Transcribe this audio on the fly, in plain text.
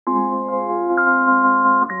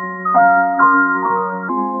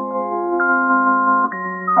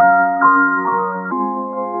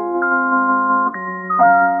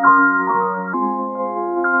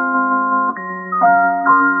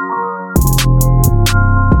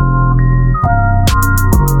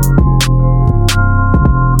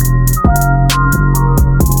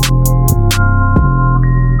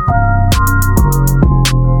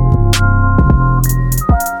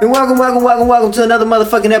welcome to another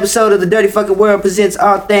motherfucking episode of the Dirty Fucking World presents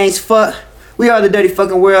all things fuck. We are the Dirty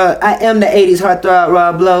Fucking World. I am the 80s heartthrob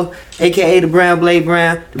Rob Blow, aka the Brown Blade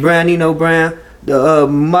Brown, the Brown Nino Brown, the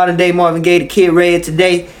modern day Marvin Gaye, the Kid Red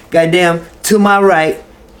today. Goddamn, to my right.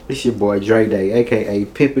 It's your boy Dre Day, aka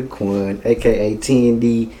Pimpin' Quan, aka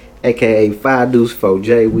TND, aka 5 Deuce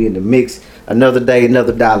 4J. We in the mix. Another day,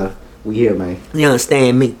 another dollar. We here, man. You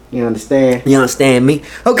understand me? You understand? You understand me?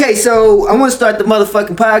 Okay, so I want to start the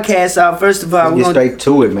motherfucking podcast off. First of all, we're gonna get straight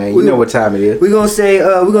to it, man. You know what time it is. We're gonna say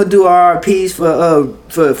we're gonna do our RPs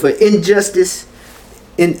for injustice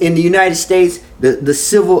in the United States, the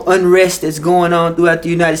civil unrest that's going on throughout the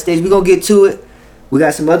United States. We're gonna get to it. We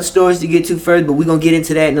got some other stories to get to first, but we're going to get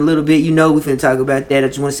into that in a little bit. You know we're finna talk about that. I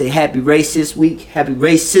just want to say happy Racist Week. Happy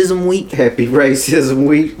Racism Week. Happy Racism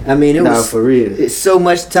Week. I mean, for real. It's so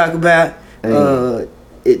much to talk about.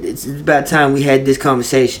 It's about time we had this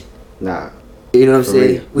conversation. Nah. You know what I'm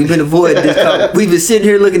saying? Real. We've been avoiding this. We've been sitting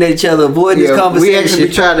here looking at each other, avoiding this conversation. We actually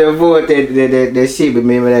tried to avoid that shit, but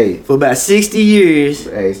remember that. For about 60 years.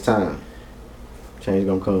 Hey, it's time. Change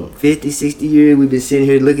gonna come. 50, 60 years we've been sitting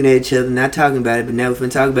here looking at each other, not talking about it, but now we're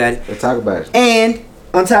finna talk about it. Let's talk about it. And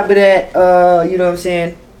on top of that, you know what I'm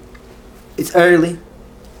saying? It's early.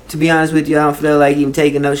 To be honest with you, I don't feel like even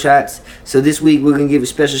taking no shots. So this week we're gonna give a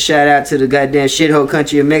special shout out to the goddamn shithole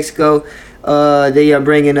country of Mexico. They are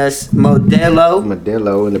bringing us Modelo.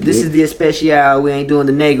 Modelo in the This is the especial. We ain't doing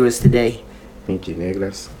the negras today. Pinky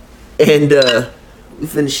negras. And we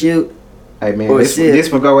finna shoot. Hey man, this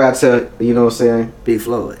will go out to, you know what I'm saying? Big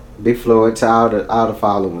Floyd. Big Floyd, to all the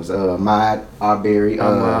followers. Maud Arbery.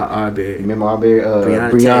 Arbery. Remember Arbery?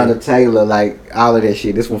 Breonna Taylor, like all of that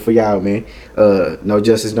shit. This one for y'all, man. No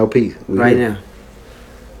justice, no peace. Right now.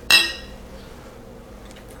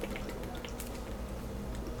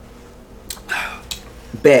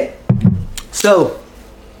 Bet. So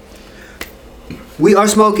we are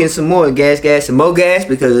smoking some more some more gas,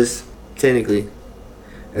 because technically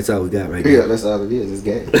that's all we got right now. Yeah, that's all it is. It's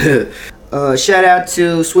gas. Shout out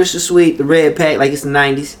to Swisher Sweet, the red pack, like it's the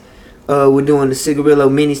 90s. We're doing the Cigarillo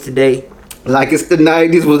minis today. Like it's the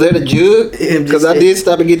 90s. Was that a jug? Because I did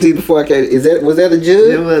stop and get to you before I came. Was that a jug?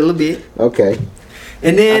 Yeah, a little bit. Okay.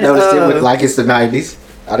 And then I noticed it was like it's the 90s.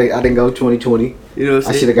 I didn't go 2020. You know what I'm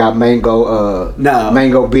saying? I should have got mango. No.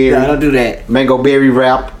 Mango berry. No, don't do that. Mango berry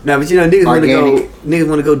wrap. No, but you know niggas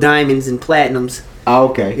want to go diamonds and platinums. Oh,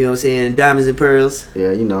 okay. You know what I'm saying? Diamonds and pearls.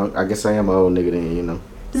 Yeah, you know, I guess I am an old nigga then, you know.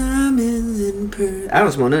 Diamonds and pearls. I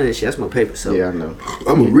don't smoke none of that shit. I smoke paper soap. Yeah, I know.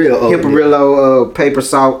 I'm a real old Hipperillo paper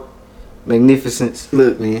salt. Magnificence.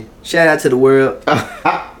 Look, man. Shout out to the world.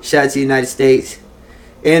 Shout out to the United States.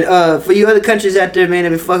 And for you other countries out there, man,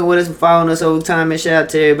 that been fucking with us and following us over time, man, shout out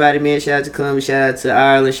to everybody, man. Shout out to Colombia, shout out to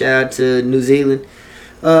Ireland, shout out to New Zealand.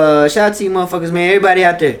 Shout out to you motherfuckers, man. Everybody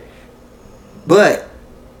out there. But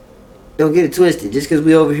don't get it twisted. Just because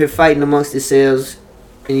we over here fighting amongst ourselves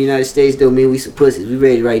in the United States don't mean we some pussies. We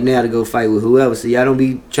ready right now to go fight with whoever. So y'all don't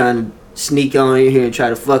be trying to sneak on in here and try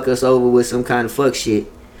to fuck us over with some kind of fuck shit.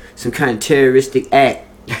 Some kind of terroristic act.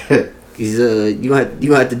 Cause you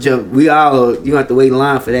gonna have to jump. You gonna have to wait in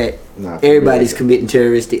line for that. Nah, for everybody's real. Committing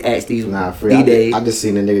terroristic acts these days. I just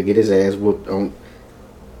seen a nigga get his ass whooped on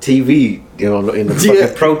TV, you know, in the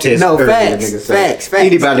fucking protest. No, facts.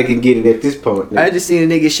 Anybody can get it at this point. Nigga. I just seen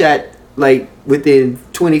a nigga shot like within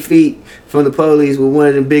 20 feet from the police with one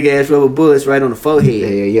of them big ass rubber bullets right on the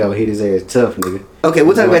forehead. Yeah, hit his ass tough, nigga. Okay,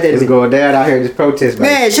 we'll talk about that. It's going down out here in this protest,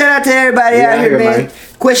 man. Shout out to everybody out here, man.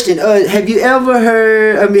 Question: have you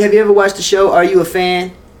ever watched the show? Are you a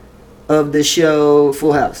fan of the show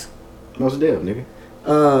Full House? Most definitely,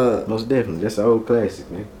 nigga. Most definitely. That's an old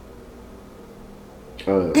classic, man.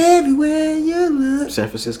 Everywhere you look. San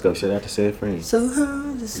Francisco. Shout out to San Fran. So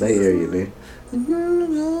hard to Bay Area, man.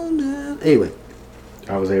 Anyway,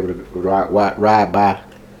 I was able to ride by.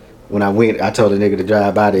 When I went, I told the nigga to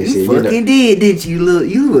drive by this shit. You fucking did, didn't you?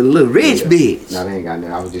 You were a little rich bitch. No, they ain't got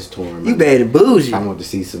nothing. I was just touring. You bad and bougie. I wanted to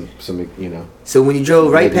see some, you know. So when you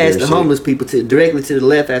drove right past the homeless people directly to the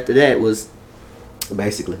left after that was...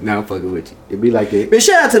 Basically. Now I'm fucking with you. It'd be like that. Man,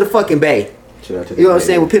 shout out to the fucking Bay. Shout out to the You know what I'm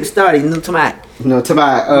saying? With Pip started, you know to my...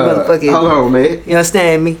 hold on, man. You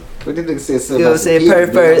understand me? What did nigga say? You know what I'm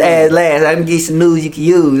saying? First, ass last. I can get some news you can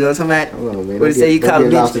use. You know what I'm talking about? Hold on, man. What they say? You call a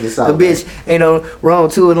bitch. Ain't no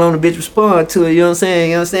wrong to it. Long the bitch respond to it. You know what I'm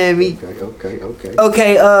saying? You understand me? Okay.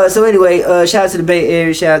 Okay. So anyway, shout out to the Bay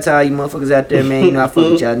Area. Shout out to all you motherfuckers out there, man. You know I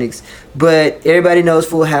fuck with y'all niggas. But everybody knows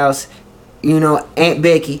Full House. You know Aunt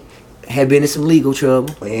Becky had been in some legal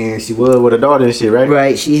trouble. Man, she was with her daughter and shit, right?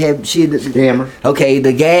 Right. She. Damn her. Okay.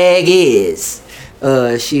 The gag is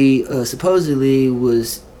she supposedly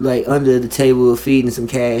was like under the table feeding some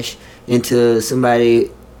cash into somebody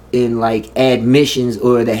in like admissions,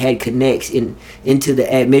 or that had connects into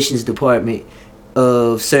the admissions department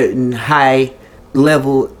of certain high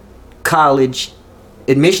level college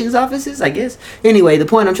admissions offices, I guess. Anyway, the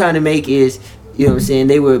point I'm trying to make is, you know what I'm saying,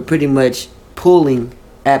 they were pretty much pulling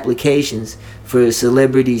applications for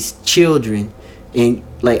celebrities' children and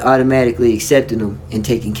like automatically accepting them and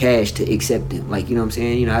taking cash to accept them. Like, you know what I'm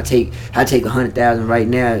saying? You know, I take 100,000 right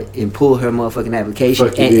now and pull her motherfucking application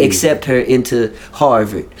and accept her into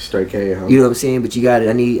Harvard. Straight K, huh? You know what I'm saying? But you got it.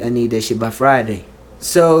 I need that shit by Friday.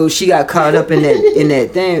 So she got caught up in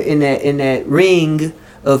that ring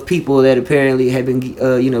of people that apparently had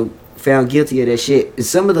been found guilty of that shit. And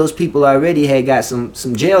some of those people already had got some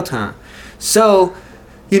jail time. So,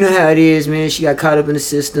 you know how it is, man. She got caught up in the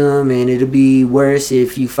system, and it'll be worse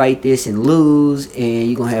if you fight this and lose, and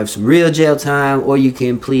you're gonna have some real jail time, or you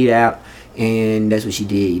can plead out. And that's what she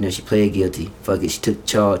did. You know, she pled guilty. Fuck it, she took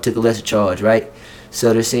a lesser charge, right?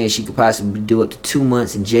 So they're saying she could possibly do up to 2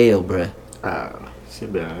 months in jail, bruh. She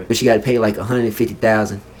be alright. But she got to pay like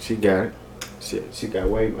 $150,000. She got it. She got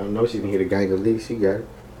way. I know she can hit a gang of leaks. She got it.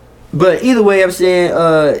 But either way, I'm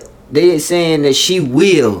saying they saying that she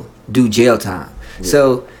will do jail time. Yeah.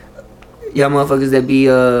 So y'all motherfuckers that be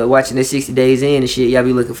watching the 60 Days In and shit, y'all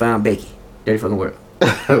be looking for Aunt Becky. Dirty fucking world.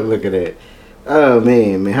 Look at that. Oh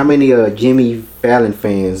man, how many Jimmy Fallon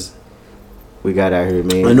fans we got out here,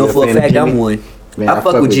 man? I know for a fact I'm one. Man, I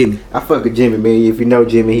fuck with Jimmy. I fuck with Jimmy, man. If you know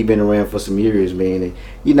Jimmy, he been around for some years, man. And,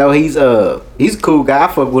 you know, he's a cool guy. I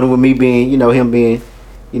fuck with him with me being, you know, him being,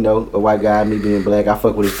 you know, a white guy, me being black. I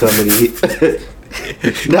fuck with his comedy.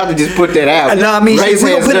 Not to just put that out. No, I mean, we're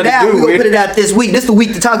gonna put it out. We're gonna put it out this week. This the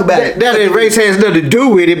week to talk about it. That race has nothing to do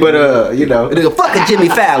with it, but you know. Nigga, fuck a Jimmy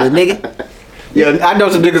Fallon, nigga. Yeah, I know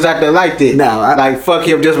some niggas out there like that. No, like fuck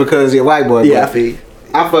him just because he's a white boy. Yeah, I feel.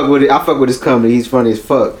 I fuck with it. I fuck with his comedy. He's funny as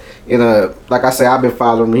fuck. And like I say, I've been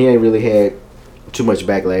following him. He ain't really had too much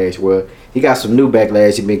backlash. Well, he got some new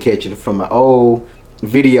backlash he been catching from an old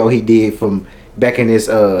video he did from back in his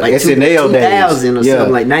like SNL 2000 days. or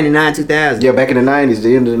something, like 99, 2000. Yeah, back in the 90s,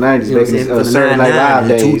 the end of the 90s, you know back in his Saturday Night Live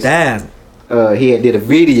days. 2000. He had did a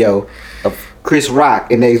video of Chris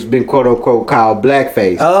Rock, and they've been quote unquote called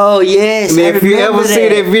blackface. Oh yes, and if you ever see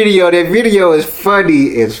that video is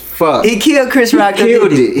funny as fuck. He killed Chris Rock. He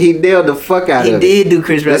killed it. He nailed the fuck out of it. He did do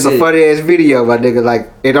Chris Rock. That's a funny ass video, my nigga.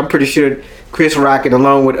 Like, and I'm pretty sure Chris Rock, and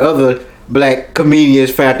along with other black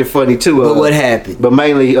comedians, found it funny too. But what happened? But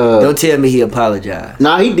mainly, don't tell me he apologized.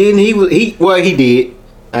 Nah, he didn't. He did.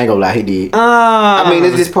 I ain't gonna lie, he did. I mean,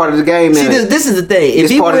 it's just part of the game now. See, this is the thing. If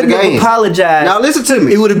he wouldn't have apologized, now listen to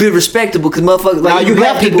me, it would have been respectable, because motherfuckers like, now you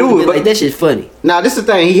have to do it, but like, that shit's funny. Now this is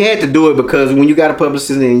the thing, he had to do it because when you got a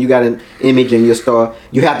publicist and you got an image and you're a star,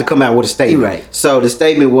 you have to come out with a statement. You're right. So the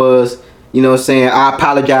statement was, you know what I'm saying, I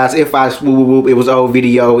apologize if I it was old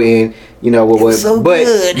video, and you know what, so but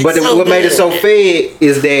good. What made it so fair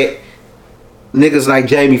is that niggas like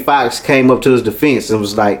Jamie Foxx came up to his defense and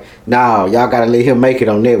was like, nah, y'all gotta let him make it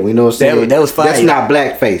on that one. You know what I'm saying? That was fine. That's not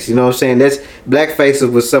blackface. You know what I'm saying? That's blackface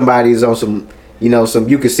was somebody's on some, you know, some,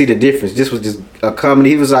 you could see the difference. This was just a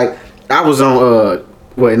comedy. He was like, I was on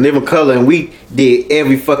in Living Color, and we did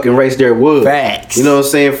every fucking race there was. Facts. You know what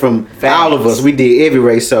I'm saying? From all of us, we did every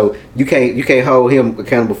race. So you can't hold him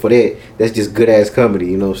accountable for that. That's just good ass comedy.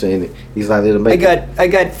 You know what I'm saying? He's like, let him make I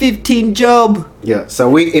got 15 job. Yeah.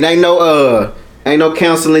 So it ain't no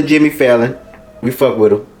counseling Jimmy Fallon. We fuck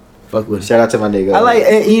with him. Fuck with him. Shout out to my nigga. I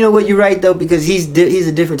like, you know what, you're right though, because he's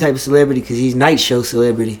a different type of celebrity, because he's night show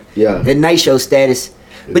celebrity. Yeah. That night show status.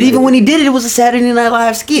 But even when he did it, it was a Saturday Night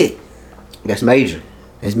Live skit. That's major.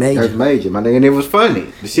 That's major. That's major, my nigga. And it was funny.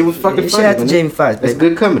 The shit was fucking funny. Shout out to Jamie Foxx. That's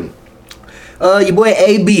good comedy. Your boy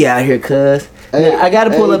AB out here, cuz. I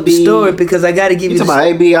gotta pull up the story because I gotta give you. You talking about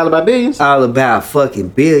AB all about billions? All about fucking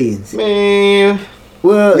billions. Man.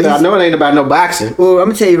 Well, you know, I know it ain't about no boxing. Well, I'm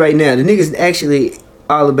gonna tell you right now, the nigga's actually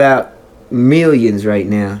all about millions right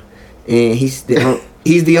now, and he's the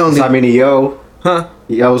only. So how many he owe? Huh?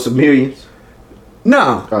 He owes some millions.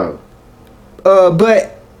 No. Oh.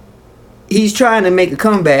 But he's trying to make a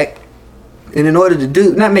comeback, and in order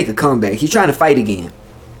to not make a comeback, he's trying to fight again.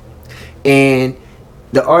 And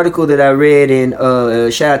the article that I read in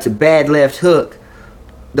shout out to Bad Left Hook,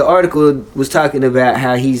 the article was talking about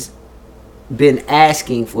how he's been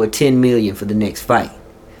asking for $10 million for the next fight,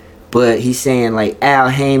 but he's saying like Al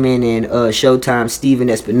Heyman and Showtime Steven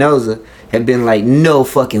Espinoza have been like, no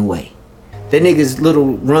fucking way. That nigga's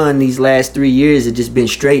little run these last 3 years have just been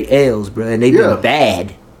straight L's, bro, and they've been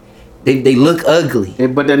bad. They look ugly.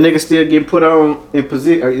 But that nigga still getting put on in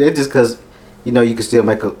position. That's just because you know, you can still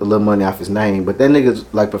make a little money off his name. But that nigga's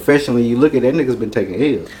like professionally, you look at that nigga's been taking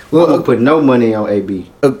L's. Well, I'm gonna put no money on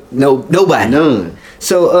AB. Nobody. None.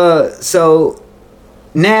 So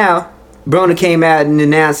now Broner came out and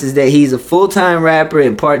announces that he's a full-time rapper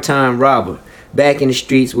and part-time robber back in the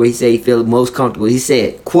streets where he said he feels most comfortable. He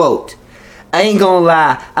said, quote, I ain't gonna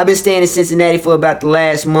lie, I've been staying in Cincinnati for about the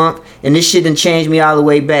last month, and this shit done changed me all the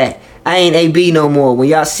way back. I ain't AB no more. When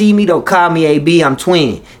y'all see me, don't call me AB, I'm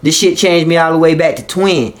Twin. This shit changed me all the way back to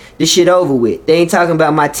Twin. This shit over with. They ain't talking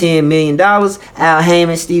about my $10 million. Al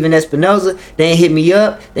Heyman, Steven Espinoza, they ain't hit me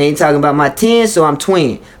up. They ain't talking about my 10, so I'm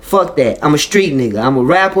Twin. Fuck that. I'm a street nigga. I'm a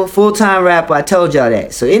rapper, full-time rapper. I told y'all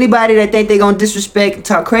that. So anybody that think they gonna disrespect and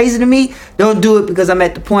talk crazy to me, don't do it, because I'm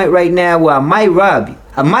at the point right now where I might rob you.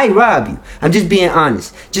 I'm just being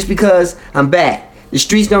honest. Just because I'm back. The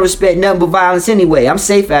streets don't respect nothing but violence anyway. I'm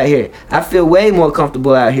safe out here. I feel way more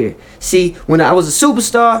comfortable out here. See, when I was a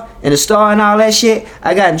superstar and a star and all that shit,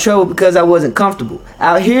 I got in trouble because I wasn't comfortable.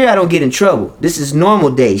 Out here, I don't get in trouble. This is normal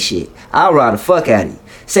day shit. I'll rob the fuck out of you.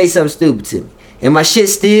 Say something stupid to me. And my shit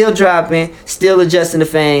still dropping, still adjusting the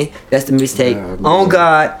fame. That's the mistake. On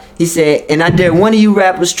God, he said, and I dare one of you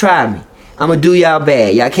rappers try me. I'ma do y'all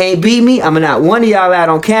bad. Y'all can't beat me. I'ma knock one of y'all out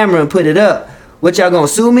on camera and put it up. What, y'all gonna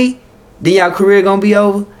sue me? Then y'all career gonna be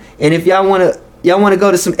over? And if y'all wanna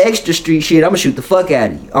go to some extra street shit, I'ma shoot the fuck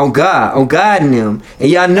out of you. On God in them. And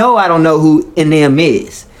y'all know I don't know who in them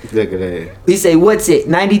is. Look at that. He say, what's it,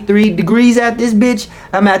 93 degrees out this bitch?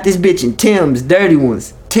 I'm out this bitch in Tim's, dirty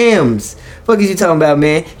ones. Tim's. Fuck is you talking about,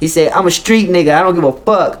 man? He said, I'm a street nigga. I don't give a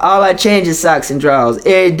fuck. All I change is socks and drawers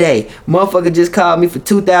every day. Motherfucker just called me for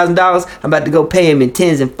 $2,000. I'm about to go pay him in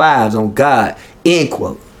 10s and 5s on God. End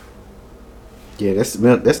quote. Yeah, that's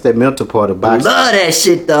that mental part of boxing. Love that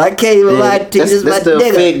shit though. I can't even lie to you. This that's my the nigga.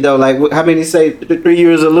 effect though. Like how many say 3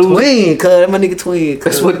 years of losing? Twin, cuz my nigga Twin.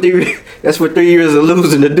 Cuz. That's what 3 years of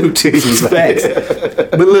losing to do to you. Facts.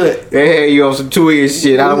 But look, they had you on some Twin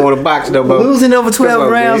shit. I don't want to box no more. Losing over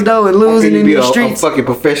 12 rounds though, and losing in these streets. A fucking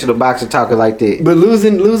professional boxer talking like that. But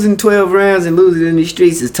losing 12 rounds and losing in these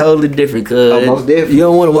streets is totally different, cuz. Most definitely. You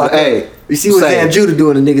don't want to walk. Hey. You see what Sam Judah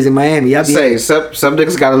doing to niggas in Miami. Y'all be some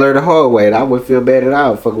niggas gotta learn the hard way, and I wouldn't feel bad at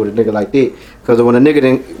all fucking with a nigga like that. Cause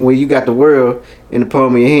when you got the world in the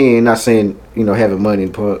palm of your hand, not saying having money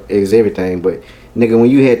in the palm is everything, but nigga, when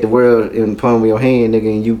you had the world in the palm of your hand, nigga,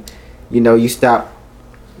 and you stop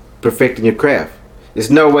perfecting your craft.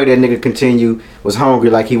 There's no way that nigga was hungry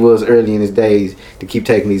like he was early in his days to keep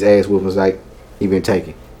taking these ass whoopings like he been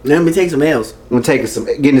taking. Let me take some L's.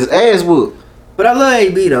 Getting his ass whooped. But I love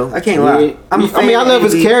AB though. I can't lie. I love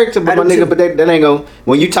his character, but my nigga, but that ain't gonna.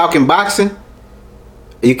 When you talking boxing,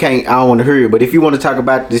 you can't. I don't want to hear it. But if you want to talk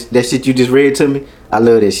about that shit you just read to me, I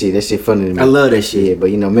love that shit. That shit funny to me. I love that shit. Yeah, but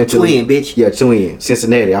mentally, Twin, bitch. Yeah, Twin,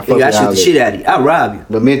 Cincinnati. I shoot the shit out of you. I'll rob you.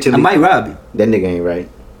 But mentally, I might rob you. That nigga ain't right.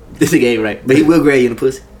 This nigga ain't right. But he will grab you in the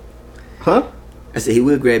pussy. Huh? I said he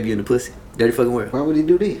will grab you in the pussy. Dirty fucking world. Why would he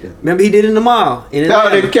do that? Remember he did it in the mall. No,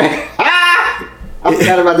 they can't. I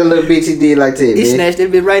forgot about the little bitch he did like that. He snatched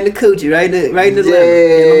that bitch right in the coochie, right in the leather,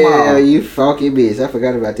 in the mall. Yeah, you funky bitch. I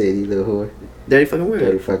forgot about that, you little whore. Dirty fucking world.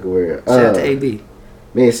 Dirty fucking world. Shout out to AB.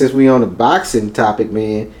 Man, since we on the boxing topic,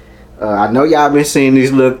 man, I know y'all been seeing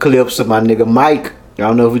these little clips of my nigga Mike. I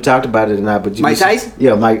don't know if we talked about it or not, but Mike Tyson?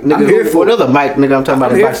 Yeah, Mike. Nigga, I'm here for another Mike, nigga. I'm talking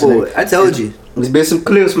about the boxing. For it. I told you. There's been some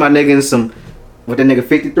clips, my nigga, and some with that nigga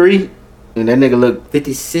 53. And that nigga look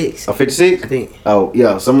 56. Oh, 56? I think. Oh,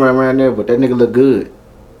 yeah, somewhere around there, but that nigga look good.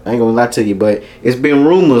 I ain't gonna lie to you, but it's been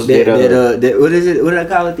rumors that what is it? What did I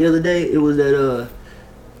call it the other day? It was that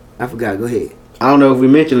I forgot. Go ahead. I don't know if we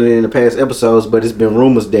mentioned it in the past episodes, but it's been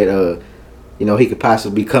rumors that he could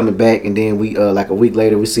possibly be coming back, and then we like a week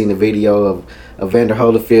later we seen a video of Evander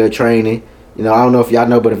Holyfield training. I don't know if y'all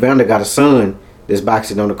know, but Evander got a son that's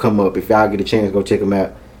boxing on the come up. If y'all get a chance, go check him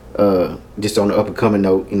out. Just on the up and coming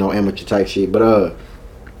note, amateur type shit. But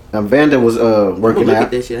Evander was working look out.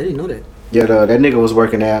 At that shit. I didn't know that. Yeah, that nigga was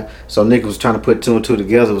working out, so nigga was trying to put two and two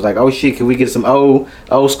together. It was like, oh shit, can we get some old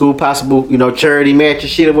school possible, charity match and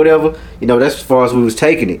shit or whatever? That's as far as we was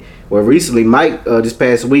taking it. Well, recently, Mike, this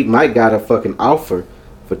past week, Mike got a fucking offer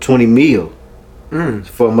for 20 mil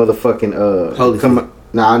for a motherfucking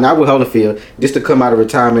not with Holyfield, just to come out of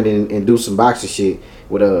retirement and do some boxing shit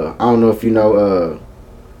with I don't know if you know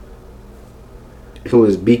who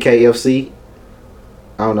is BKFC.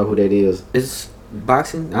 I don't know who that is. It's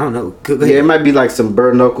boxing? I don't know. Yeah, it might be like some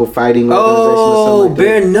bare knuckle fighting organization or something like that.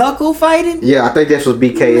 Bare knuckle fighting? Yeah, I think that's what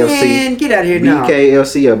BKFC. Man, get out of here now.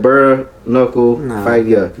 BKFC, a bare knuckle fight.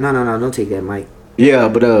 Yeah. No, don't take that, Mike. Yeah,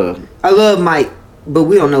 but I love Mike. But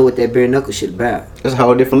we don't know what that bare knuckle shit about. That's a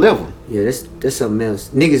whole different level. Yeah, that's something else.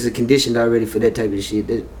 Niggas are conditioned already for that type of shit.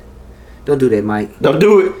 Don't do that, Mike. Don't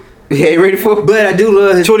do it. You ain't ready for it? But I do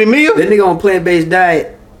love his 20 mil? That nigga on plant-based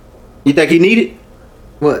diet. You think he need it?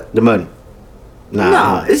 What? The money.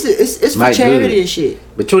 Nah. It's for charity and shit.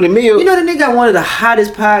 But 20 mil. You know the nigga got one of the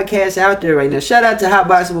hottest podcasts out there right now. Shout out to Hot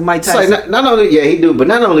Boxing with Mike Tyson. Like not only, yeah, he do, but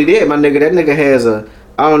not only that, my nigga, that nigga has a,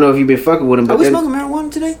 I don't know if you been fucking with him, but Are we smoking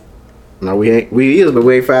marijuana today? No, we ain't. We is, but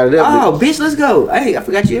we ain't fired it up. Oh, bitch, let's go. Hey, I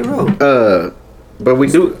forgot you had roll. But we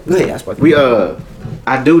do. Go ahead, I spoke.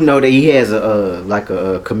 I do know that he has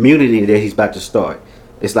a community that he's about to start.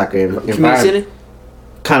 It's like a community center.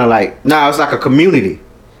 Kind of like it's like a community.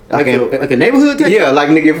 Like a neighborhood type? Yeah, like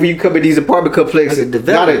nigga, if you come in these apartment complexes,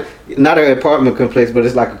 not an apartment complex, but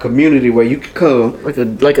it's like a community where you can come.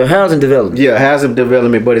 Like a housing development. Yeah, housing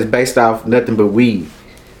development, but it's based off nothing but weed.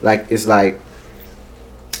 Like it's like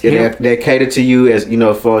they cater to you as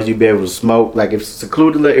as far as you be able to smoke. Like if it's a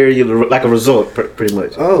secluded little area, like a resort, pretty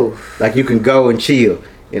much. Oh, like you can go and chill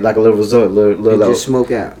in like a little resort, little just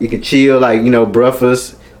smoke out. You can chill like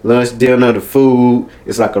breakfast, lunch, dinner, the food.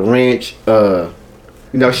 It's like a ranch.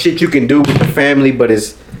 Shit you can do with the family, but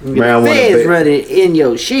it's marijuana. Feds running in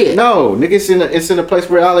your shit. No, nigga, it's in a place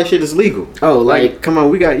where all that shit is legal. Oh, like come on,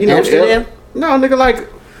 we got Amsterdam. No, nigga, like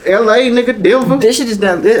L.A., nigga, Denver. This shit is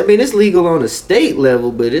not. I mean, it's legal on a state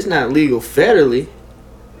level, but it's not legal federally.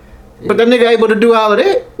 But that nigga able to do all of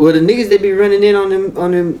that? Well, the niggas that be running in on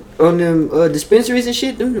them dispensaries and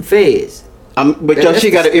shit, them the feds. But your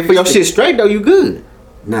shit got if your shit straight though, you good.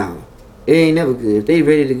 No. It ain't never good. If they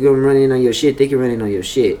ready to go run in on your shit, they can run in on your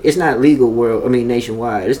shit. It's not legal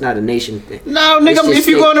nationwide. It's not a nation thing. No, nigga, if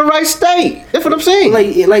you go in the right state. That's what I'm saying.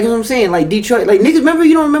 Like what I'm saying. Like Detroit. Like niggas, remember,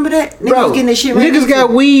 you don't remember that? Niggas Bro, getting that shit right niggas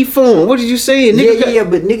got weed for them. What did you say? Yeah,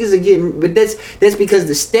 but niggas are getting, but that's because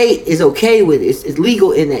the state is okay with it. It's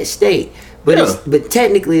legal in that state. But but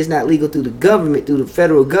technically it's not legal through the government, through the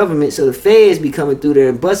federal government. So the feds be coming through there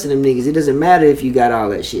and busting them niggas. It doesn't matter if you got all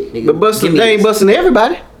that shit, nigga. But they ain't busting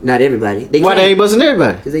everybody. Not everybody. Why they ain't busting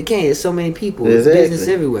everybody? Because they can't. There's so many people. Exactly. There's business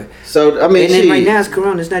everywhere. So I mean, and then right now it's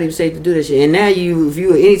Corona. It's not even safe to do that shit. And now if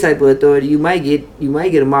you are any type of authority, you might get a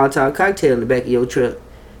Molotov cocktail in the back of your truck.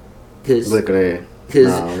 Look at that.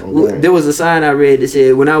 Because there was a sign I read that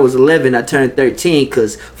said, when I was 11, I turned 13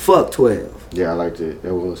 because fuck 12. Yeah, I liked it.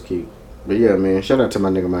 That was cute. But yeah, man, shout out to my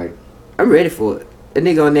nigga Mike. I'm ready for it. That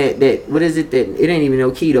nigga on that what is it, that it ain't even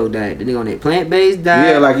no keto diet. The nigga on that plant-based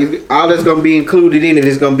diet. Yeah, like all that's gonna be included in it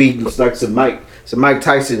is gonna be like some Mike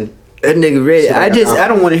Tyson. That nigga ready. I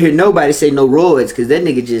don't want to hear nobody say no roids because that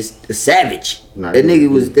nigga just a savage. That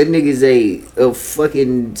nigga's a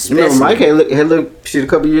fucking specimen. You know, Mike had look shit a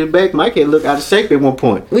couple years back. Mike had looked out of shape at one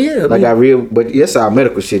point. Well, yeah, but that's our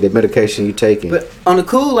medical shit. That medication you taking. But on the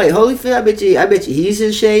cool, like Holyfield, I bet you he's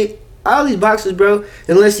in shape. All these boxers, bro,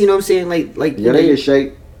 unless you know what I'm saying, like yeah, they in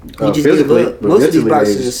shape. You just physically, give up. Most of these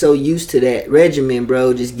boxers are so used to that regimen,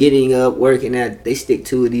 bro. Just getting up, working out. They stick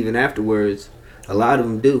to it even afterwards. A lot of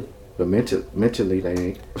them do. But mentally, they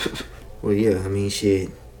ain't. Well, yeah, I mean, shit.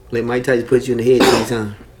 Let Mike Tyson put you in the head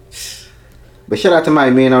anytime. But shout out to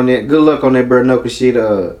Mike, man, on that. Good luck on that bare knuckle shit.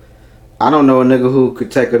 I don't know a nigga who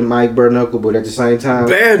could take a Mike bare knuckle, but at the same time,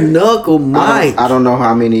 bare knuckle Mike. I don't know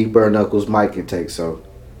how many bare knuckles Mike can take. So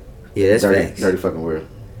yeah, that's facts. Dirty fucking weird.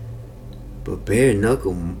 But bare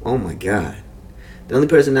knuckle, oh my god! The only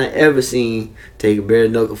person I ever seen take a bare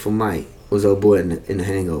knuckle from Mike was old boy in the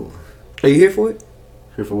Hangover. Are you here for it?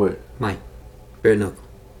 Here for what? Mike, bare knuckle.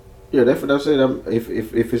 Yeah, that's what I said.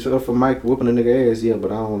 If it's up for Mike whooping a nigga ass, yeah,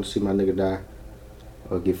 but I don't want to see my nigga die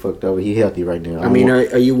or get fucked over. He healthy right now. I mean,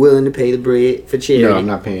 are you willing to pay the bread for charity? No, I'm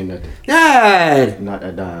not paying nothing. God, not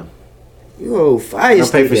a dime. You old fire. I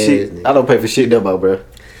don't pay for shit. I don't pay for shit no more, bro.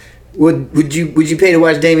 Would you pay to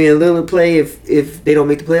watch Damian Lillard play if they don't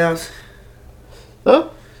make the playoffs? Huh?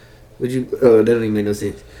 Would you? Oh, that don't even make no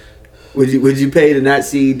sense. Would you pay to not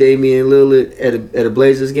see Damian Lillard at a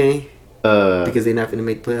Blazers game? Because they're not finna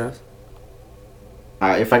make the playoffs.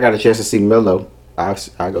 If I got a chance to see Melo,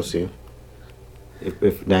 I'll go see him.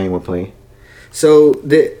 If Dame were playing. So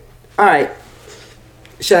all right.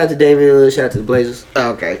 Shout out to Damian Lillard. Shout out to the Blazers.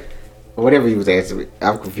 Oh, okay. Whatever you was answering,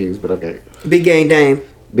 I'm confused, but okay. Big game, Dame.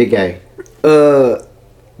 Big game.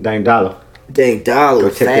 Dame Dollar. Dame Dollar. Go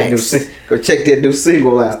check that new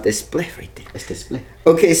single out. That's the split right there. That's the split.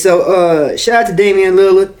 Okay, so shout out to Damian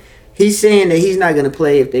Lillard. He's saying that he's not gonna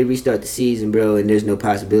play if they restart the season, bro, and there's no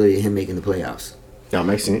possibility of him making the playoffs. That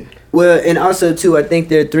makes sense. Well, and also too, I think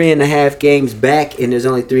they're 3.5 games back, and there's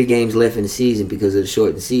only 3 games left in the season because of the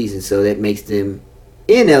shortened season. So that makes them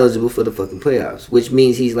ineligible for the fucking playoffs. Which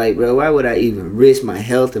means he's like, bro, why would I even risk my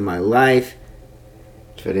health and my life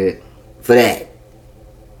For that. For that.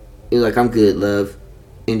 He was like, I'm good, love.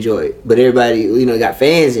 Enjoy it. But everybody, got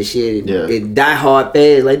fans and shit. And die-hard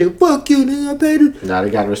fans. Like, fuck you, nigga. I paid it. Nah, they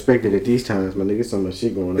got respected at these times, my nigga. So much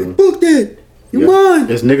shit going on. Fuck that. You mine.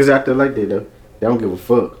 There's niggas out there like that, though. They don't give a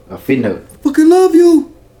fuck. I finna. Fucking love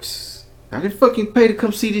you. I didn't fucking pay to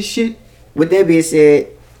come see this shit. With that being said,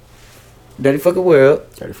 Dirty Fucking World.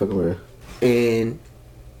 Dirty Fucking World. And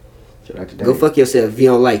shout out to go fuck yourself if you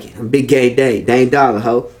don't like it. I'm Big Gay Day. Dame Dollar,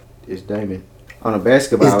 ho. It's Damon. On a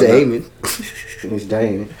basketball It's Damon. It's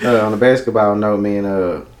Damon. On a basketball note,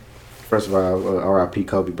 man, first of all, R.I.P.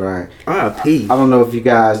 Kobe Bryant. R.I.P. I don't know if you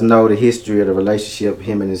guys know the history of the relationship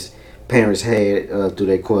him and his parents had through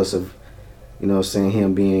their course of,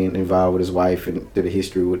 him being involved with his wife and through the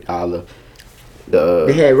history with all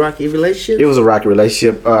they had a rocky relationship? It was a rocky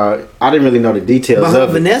relationship. I didn't really know the details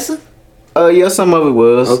of Vanessa? Yeah, some of it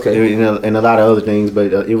was. Okay. And a lot of other things,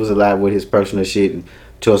 but it was a lot with his personal shit and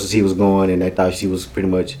choices he was going, and they thought she was pretty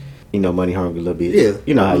much, money hungry a little bit. Yeah.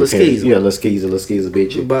 You know how you parents. Yeah, little skeezer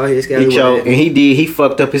bitch. He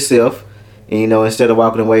fucked up himself. And, instead of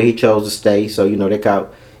walking away, he chose to stay. So, they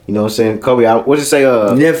caught, what I'm saying? Kobe, what did it say?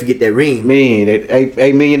 Never forget that ring. Man, that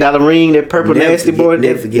 $8 million ring, that purple nasty boy,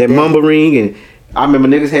 that mumble ring. And I remember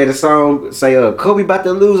niggas had a song say, Kobe about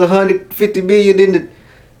to lose $150 million in the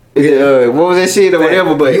what was that shit or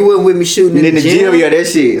whatever, but you wasn't with me shooting in the gym. Yeah, that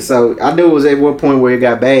shit. So I knew it was at one point where it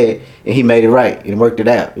got bad, and he made it right and worked it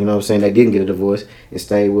out. You know what I'm saying? They didn't get a divorce and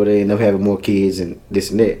stayed with her, ended up having more kids and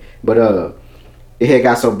this and that. But it had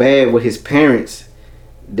got so bad with his parents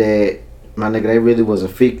that my nigga, they really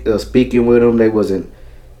wasn't speaking with him. They wasn't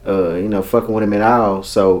fucking with him at all.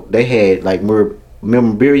 So they had like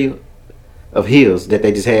memorabilia of his that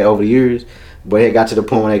they just had over the years, but it got to the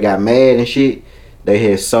point when they got mad and shit. They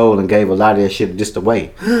had sold and gave a lot of that shit just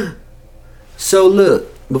away. So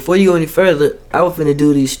look, before you go any further, I was finna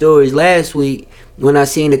do these stories last week when I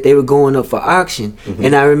seen that they were going up for auction,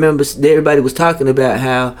 and I remember everybody was talking about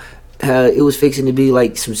how it was fixing to be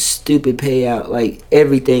like some stupid payout, like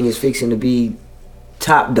everything is fixing to be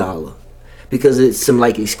top dollar because it's some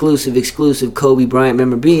like exclusive Kobe Bryant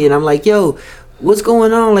memorabilia, and I'm like, yo, what's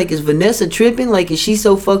going on? Like, is Vanessa tripping? Like, is she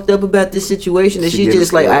so fucked up about this situation that she's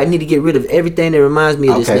just like, I need to get rid of everything that reminds me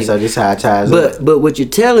of this nigga? Okay, so this how it ties up. But what you're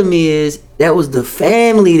telling me is that was the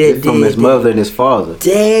family that did from his mother and his father.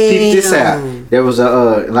 Damn. Keep this out. There was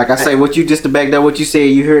a like I say, what you just to back down what you said.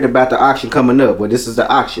 You heard about the auction coming up. Well, this is the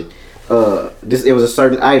auction. It was a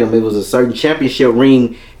certain item. It was a certain championship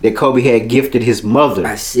ring that Kobe had gifted his mother.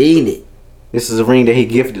 I seen it. This is a ring that he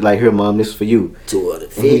gifted, like, here, mom, this is for you.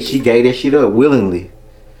 $250. She gave that shit up willingly.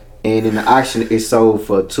 And in the auction, it sold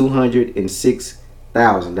for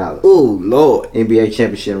 $206,000. Oh, Lord. NBA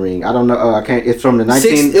championship ring. I don't know. I can't. It's from the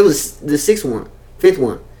 19. It was the fifth one.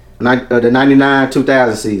 The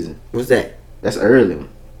 99-2000 season. What's that? That's an early one.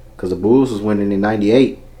 Because the Bulls was winning in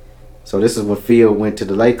 98. So this is when Phil went to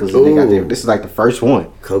the Lakers. And they got there. This is like the first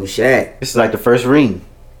one. Kobe Shaq. This is like the first ring.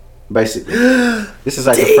 Basically, this is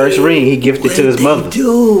like the first ring he gifted to his mother.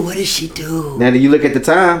 What did she do? Now, do you look at the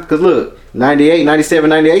time? Because look, 98, 97,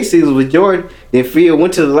 98 season with Jordan. Then Phil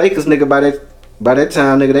went to the Lakers, nigga. By that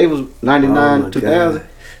time, nigga, they was 99, 2000. God.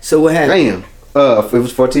 So what happened? Damn. It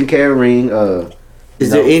was 14 karat ring.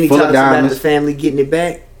 Is there any talks about the family getting it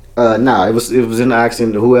back? Nah, it was in the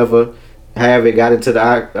auction. However it got into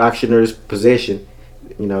the auctioneer's possession,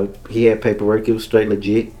 he had paperwork. It was straight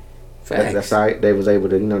legit. That's all right. They was able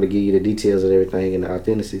to, to give you the details of everything and the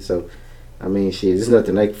authenticity. So, I mean, shit, there's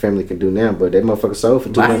nothing that family can do now. But that motherfucker sold for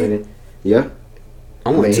 $200. Yeah. I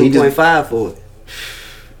want 2.5 for it.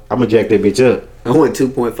 I'm gonna jack that bitch up. I want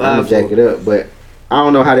 2.5. I'm gonna jack it up, but I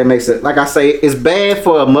don't know how that makes it. Like I say, it's bad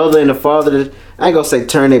for a mother and a father to, I ain't gonna say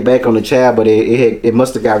turn their back on the child, but it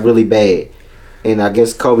must have got really bad. And I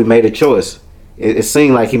guess Kobe made a choice. It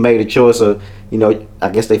seemed like he made a choice of, I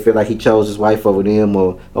guess they feel like he chose his wife over them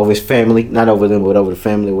or over his family, not over them, but over the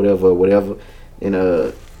family, whatever. And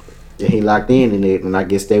he locked in it, and I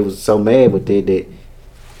guess they was so mad with it that,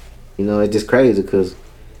 it's just crazy because,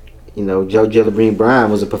 Joe Jellybean Bryant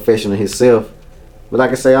was a professional himself. But like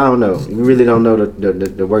I say, I don't know. We really don't know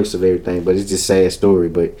the works of everything, but it's just a sad story.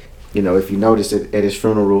 But, if you notice at his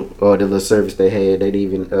funeral or the little service they had, they'd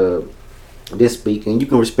even did speak, and you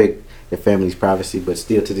can respect their family's privacy, but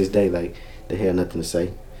still to this day, like, they had nothing to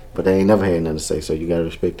say. But they ain't never had nothing to say, so you gotta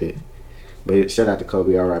respect it. But shout out to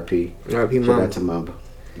Kobe, R.I.P. R.I.P. Mama. Shout out to Mamba.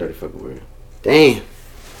 Dirty fucking word. Damn.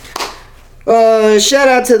 Shout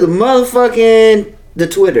out to the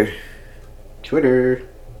Twitter. Twitter.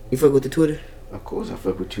 You fuck with the Twitter? Of course I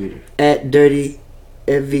fuck with Twitter. At Dirty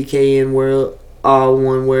FVKN World, all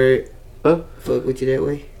one word. Fuck with you that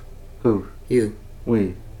way? Who? You.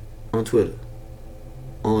 When? On Twitter.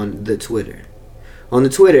 On the Twitter. On the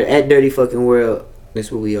Twitter, at Dirty Fucking World.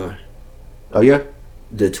 That's what we are. Oh, yeah?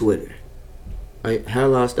 The Twitter. How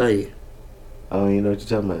lost are you? I don't even know what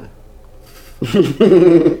you're talking about.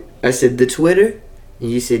 I said the Twitter, and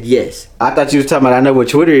you said yes. I thought you was talking about I know what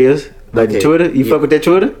Twitter is. Like Okay. Twitter? You fuck with that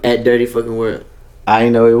Twitter? At Dirty Fucking World. I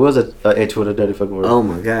didn't know it was a at Twitter Dirty Fucking World. Oh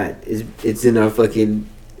my God. It's in our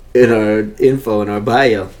info, in our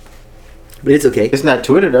bio. But it's okay. It's not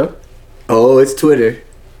Twitter, though. Oh, it's Twitter.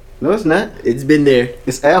 No, it's not. It's been there.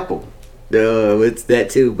 It's Apple. No, it's that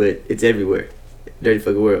too, but it's everywhere. Dirty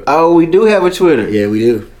Fucking World. Oh, we do have a Twitter. Yeah, we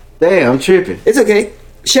do. Damn, I'm tripping. It's okay.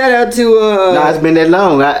 Shout out to Nah, it's been that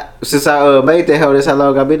long. Since I made that hoe, that's how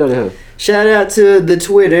long I've been on that hoe. shout out to the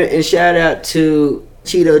Twitter, and shout out to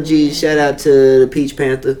Cheeto G. Shout out to the Peach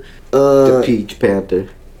Panther. The Peach Panther.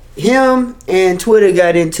 Him and Twitter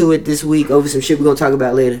got into it this week over some shit we're gonna talk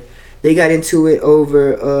about later. They got into it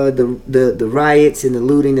over the riots and the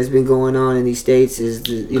looting that's been going on in these states.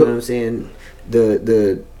 You know what I'm saying?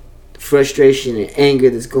 The frustration and anger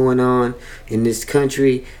that's going on in this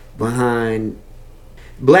country behind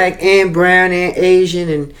black and brown and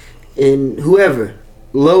Asian and whoever,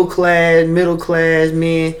 low class, middle class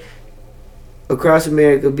men across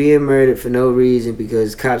America being murdered for no reason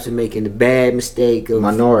because cops are making the bad mistake of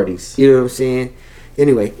minorities. You know what I'm saying?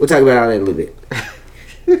 Anyway, we'll talk about all that in a little bit.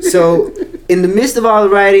 So, in the midst of all the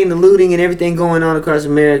rioting, the looting, and everything going on across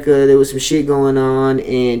America, there was some shit going on,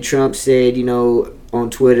 and Trump said, you know, on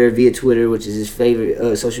Twitter, via Twitter, which is his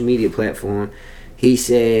favorite social media platform, he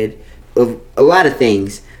said of a lot of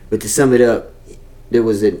things, but to sum it up, there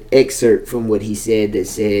was an excerpt from what he said that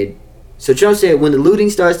said, so Trump said, when the looting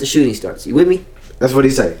starts, the shooting starts. You with me? That's what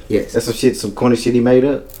he said. Yes. That's some corny shit he made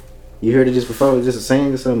up. You heard it just before? Is this a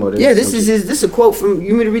saying or something? Or Yeah, this is a quote from,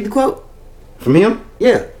 you want me to read the quote? From him?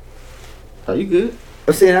 Yeah. Are you good?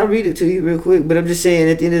 I'm saying I'll read it to you real quick, but I'm just saying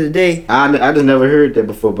at the end of the day, I just never heard that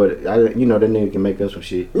before, but that nigga can make up some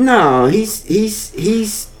shit. no, he's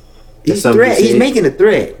making a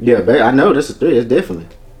threat. Yeah, I know that's a threat. It's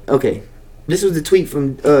definitely. Okay, this was the tweet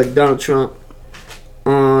from Donald Trump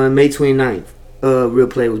on May 29th. Real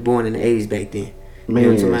Play was born in the 80s back then.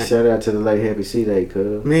 Man, shout out to the late Happy C Day,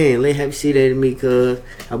 cuz. Man, late Happy C Day to me, cuz.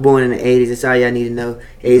 I'm born in the 80s. That's all y'all need to know.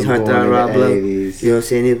 80s Heartthrob Rob Blow. You know what I'm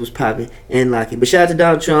saying? It was popping and locking. But shout out to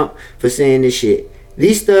Donald Trump for saying this shit.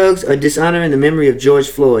 These thugs are dishonoring the memory of George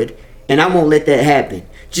Floyd, and I won't let that happen.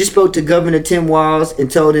 Just spoke to Governor Tim Walz and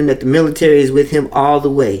told him that the military is with him all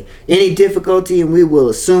the way. Any difficulty and we will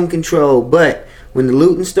assume control, but when the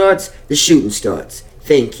looting starts, the shooting starts.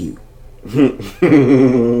 Thank you.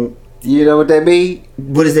 You know what that mean?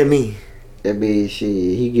 What does that mean? That means shit.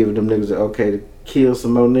 He giving them niggas the okay to kill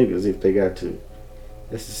some more niggas if they got to.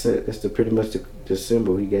 That's pretty much the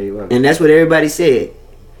symbol he gave out. And that's what everybody said.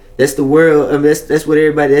 That's the world. I mean, that's what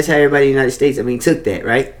everybody. That's how everybody in the United States. I mean, took that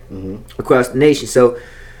right across the nation. So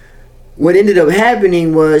what ended up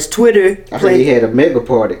happening was Twitter. I heard he had a mega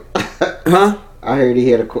party. Huh? I heard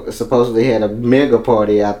he supposedly had a mega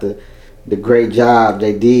party after the great job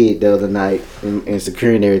they did the other night in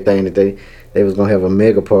securing everything, that they was gonna have a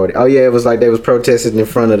mega party. Oh yeah, it was like they was protesting in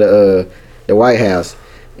front of the White House,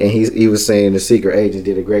 and he was saying the secret agents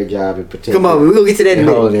did a great job in protecting. Come on, we're gonna get to that in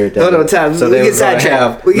a minute. Hold on, time. So they was gonna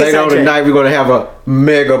have later on tonight we're gonna have a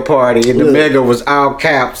mega party, and the mega was all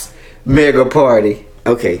caps mega party.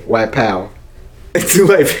 Okay, white power.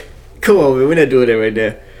 Come on, man, we're not doing that right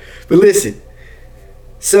now. But listen,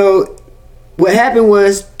 so what happened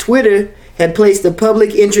was Twitter had placed a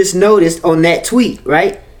public interest notice on that tweet,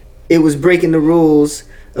 right? It was breaking the rules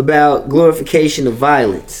about glorification of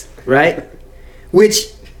violence, right? Which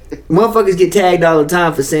motherfuckers get tagged all the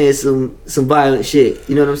time for saying some violent shit.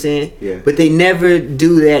 You know what I'm saying? Yeah. But they never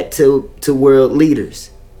do that to world leaders.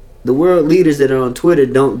 The world leaders that are on Twitter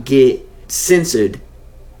don't get censored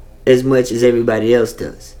as much as everybody else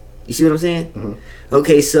does. You see what I'm saying? Mm-hmm.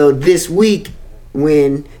 Okay, so this week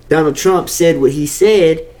when Donald Trump said what he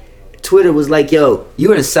said, Twitter was like, yo,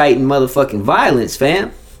 you're inciting motherfucking violence,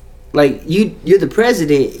 fam. Like, you're the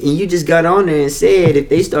president, and you just got on there and said if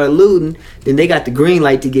they start looting, then they got the green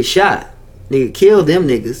light to get shot. Nigga, kill them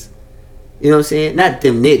niggas. You know what I'm saying? Not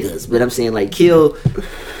them niggas, but I'm saying, like, kill,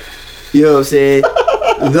 you know what I'm saying?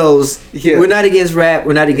 Those, yeah. We're not against rap,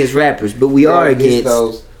 we're not against rappers, but we are against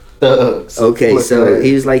those thugs. Okay, so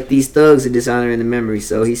he was like, these thugs are dishonoring the memory.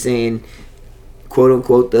 So he's saying, quote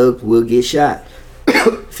unquote, thugs will get shot.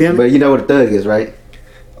 Feel me? But you know what a thug is, right?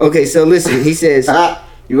 Okay, so listen, he says,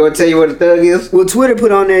 You gonna tell you what a thug is? Well, Twitter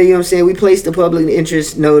put on there, you know what I'm saying, we placed a public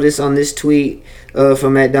interest notice on this tweet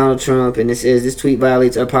from Donald Trump, and it says this tweet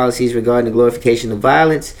violates our policies regarding the glorification of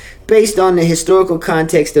violence based on the historical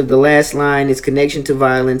context of the last line, its connection to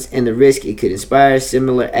violence, and the risk it could inspire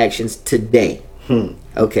similar actions today.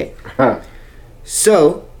 Okay.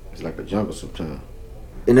 So, it's like a jungle sometimes.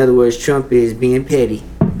 In other words, Trump is being petty,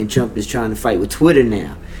 and Trump is trying to fight with Twitter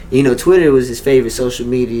now. You know, Twitter was his favorite social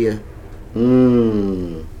media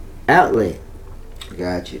outlet.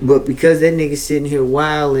 Gotcha. But because that nigga sitting here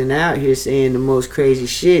wilding out here saying the most crazy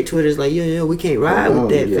shit, Twitter's like, yo, we can't ride with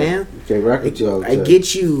that, fam. You can't rock with you all the time. I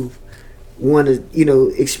get you want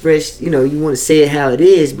to, express, you want to say it how it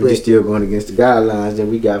is, but you're still going against the guidelines that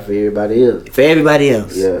we got for everybody else. For everybody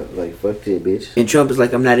else. Yeah, like, fuck that, bitch. And Trump is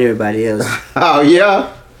like, I'm not everybody else. Oh,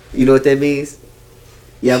 yeah? You know what that means?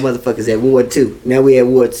 Y'all motherfuckers at War 2. Now we at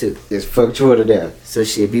War 2. Just fuck Twitter down. So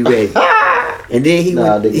shit, be ready. And then he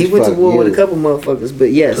went to war with a couple motherfuckers.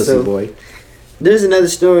 But yeah, Pussy so boy. There's another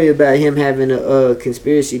story about him having a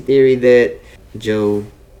conspiracy theory that Joe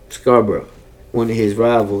Scarborough, one of his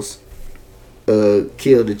rivals,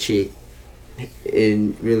 killed a chick.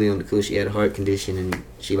 And really on the cool, she had a heart condition and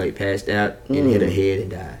she like passed out and hit her head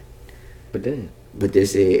and died. But then. But they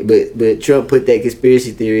said, but Trump put that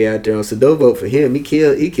conspiracy theory out there on, so don't vote for him. He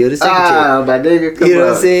killed his secretary. My nigga, come on. You know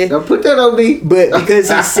what I'm saying? Don't put that on me. But because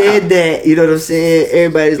he said that, you know what I'm saying?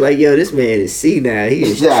 Everybody's like, yo, this man is senile. He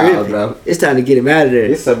is tripping. Bro. It's time to get him out of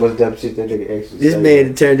there. It's so much dumb shit that nigga actually This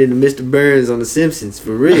man turned into Mr. Burns on The Simpsons,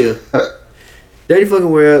 for real. Dirty fucking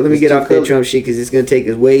world. Let me get off that Trump shit because it's gonna take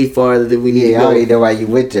us way farther than we need to go. I already know why you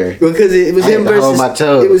went there. Because it was him versus.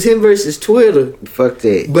 It was him versus Twitter. Fuck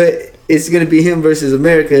that. But it's gonna be him versus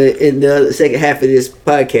America in the second half of this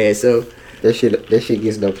podcast. So that shit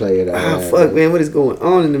gets no play at all. Oh fuck, man! What is going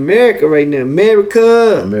on in America right now?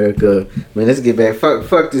 America, man. Let's get back.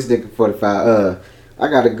 Fuck this nigga 45. I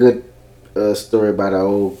got a good story about an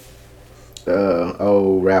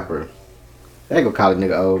old rapper. I ain't gonna call it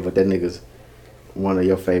nigga old, but that nigga's one of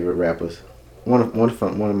your favorite rappers. One of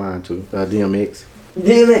mine too. DMX.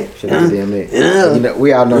 DMX.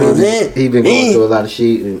 We all know he been going through a lot of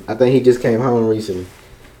shit, and I think he just came home recently.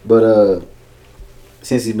 But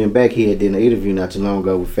since he's been back, he had did an interview not too long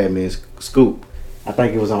ago with Fat Man Scoop. I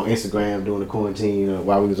think it was on Instagram during the quarantine,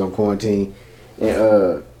 while we was on quarantine,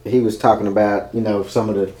 and he was talking about some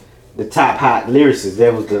of the top hot lyricists.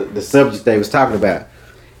 That was the subject they was talking about,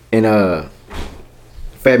 and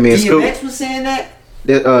Fat Man Scoop. DMX was saying that.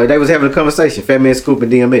 They was having a conversation, Fat Man Scoop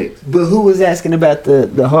and DMX. But who was asking about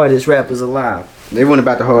the hardest rappers alive? They went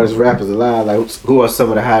about the hardest rappers alive, like who are some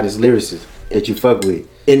of the hottest lyricists that you fuck with.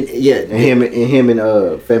 And him and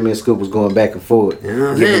Fat Man Scoop was going back and forth,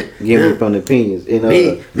 giving up on the opinions. And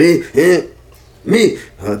me,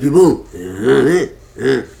 people.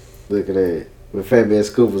 Look at that. But Fat Man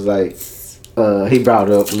Scoop was like, he brought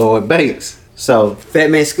up Lloyd Banks. So Fat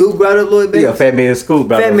Man Scoop brought up Lloyd Banks? Yeah, Fat Man Scoop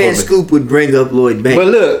brought up Fat Man Scoop would bring up Lloyd Banks. But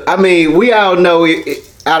look, I mean, we all know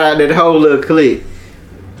out of that whole little clique,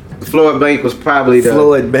 Floyd Banks was probably the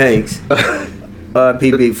Floyd Banks.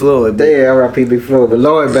 R.P.B. Floyd. Yeah, R.I.P.B. Floyd. But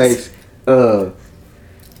Lloyd Banks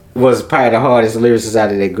was probably the hardest lyricist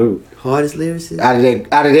out of that group. Hardest lyricist? Out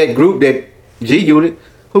of that group, that G Unit,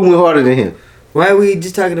 who went harder than him? Why are we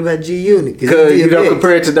just talking about G Unit? Because you don't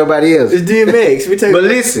compare it to nobody else. It's DMX. But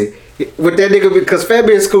listen, with that nigga, because Fat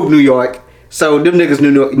Man Scoop New York, so them niggas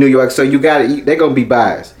New York, so you got it. They gonna be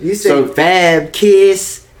biased. You say Fab,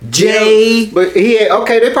 Kiss, Jay, but he had,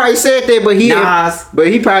 they probably said that, but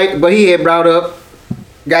he had brought up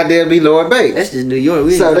goddamn be Lloyd Banks. That's just New York.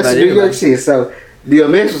 So that's New York shit. So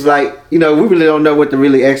DMX was like, we really don't know what the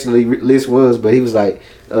really actually list was, but he was like,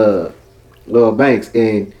 Lloyd Banks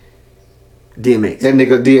and DMX. That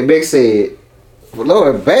nigga DMX said, well,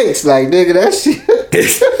 Lloyd Banks, like nigga, that shit.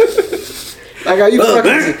 Like,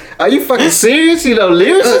 are you fucking serious?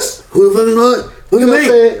 Lyricist? Who the fuck is Lloyd? Who you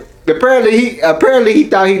saying? Apparently he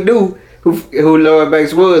thought he knew who Lloyd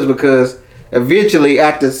Banks was, because eventually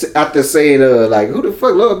after saying like, who the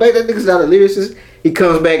fuck Lloyd Banks? That nigga's not a lyricist. He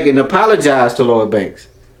comes back and apologized to Lloyd Banks.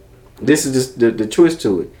 This is just the twist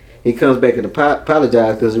to it. He comes back and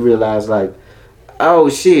apologized because he realized, like, oh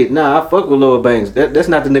shit, nah, I fuck with Lloyd Banks. That's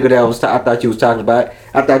not the nigga that I thought you was talking about.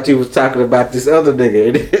 I thought you was talking about this other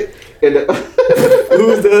nigga.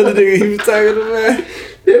 Who's the other nigga he was talking about?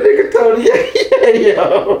 That nigga told me, yo.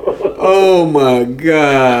 Oh my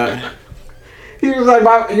god. He was like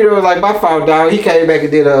my fault, dog. He came back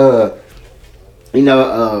and did a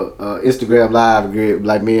Instagram live,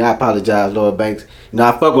 like, me, I apologize, Lloyd Banks.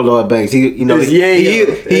 I fuck with Lloyd Banks. He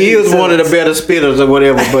is one of the better spitters or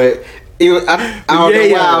whatever, but I don't know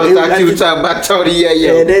why I thought you were talking about Tony Yayo.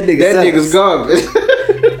 Yeah, that nigga's garbage.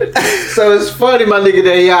 So it's funny, my nigga,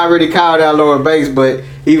 that he already called out Lauren Banks, but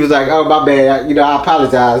he was like, "Oh my bad, I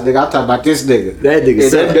apologize, nigga. I'm talking about this nigga. That nigga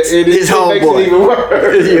sucks. His homeboy, even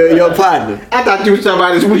worse. your partner. I thought you was talking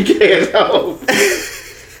about his weak ass home.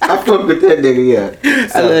 I fuck with that nigga, yeah.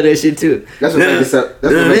 So, I love that shit too. That's what makes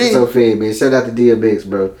it so fair, man. Shout out to DMX,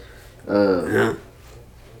 bro.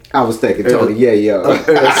 I was thinking Tony Yayo.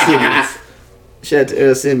 Earl Simmons. Shout out to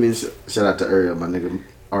Earl Simmons. Shout out to Earl, my nigga.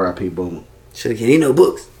 R.I.P. Boomer. Shout out to no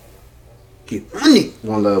books. Get money.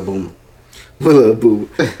 One love, Boomer. One love, Boomer.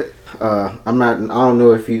 I don't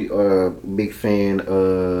know if you are a big fan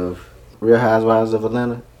of Real Housewives of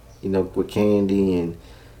Atlanta. With Candy and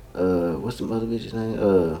what's the other bitch's name?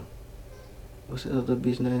 What's the other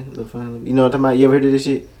bitch name? You know what I'm talking about? You ever heard of this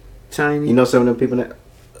shit? Tiny. You know some of them people that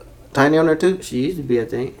Tiny on there too? She used to be, I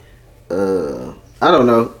think. I don't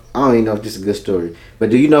know. I don't even know if this is a good story.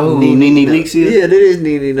 But do you know who Nene Leakes is? Yeah, that is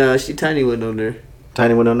Nene. No, Tiny wasn't on there.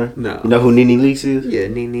 Tiny went on there? No. You know who Nene Leakes is? Yeah,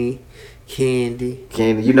 Nene. Candy.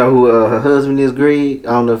 You know who her husband is, Greg?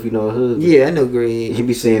 I don't know if you know her husband. Yeah, I know Greg. He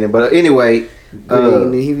be saying it. But anyway.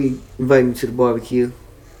 Greg, he be inviting me to the barbecue.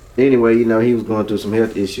 Anyway, he was going through some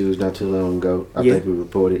health issues not too long ago. I think we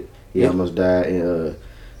reported. He almost died. And,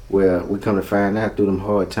 we come to find out through them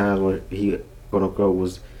hard times when he, quote unquote,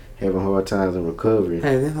 was having hard times in recovery.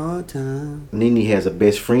 Having hard time. Nene has a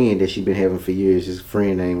best friend that she been having for years. His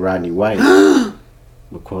friend named Rodney White.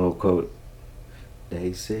 But quote unquote,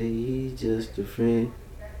 they say he's just a friend.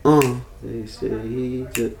 They say he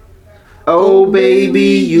just. Oh baby,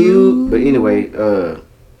 you. But anyway,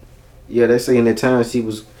 they say in that time she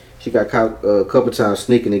got caught a couple times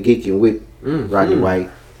sneaking and geeking with Rodney White.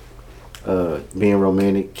 Being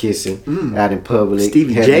romantic, kissing out in public.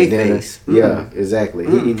 Stevie J face. Yeah, exactly.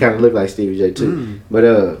 He kind of looked like Stevie J too. But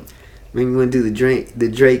maybe we want to do the Drake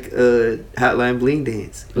Hotline Bling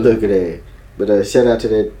dance. Look at that. But shout out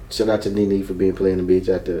to Nene for being playing the bitch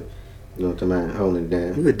out there. To mind holding it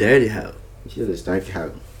down. You a dirty hoe. She a stanky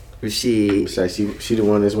hoe. But she the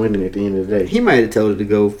one that's winning at the end of the day. He might have told her to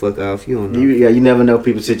go fuck off. You don't know. You never know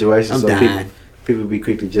people's situations. I'm dying. People be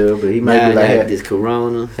quick to judge, but he might be like this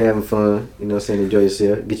corona, having fun. Enjoy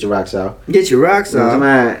yourself. Get your rocks off. Get your rocks off.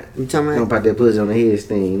 You talking about? Don't pop that pussy on the head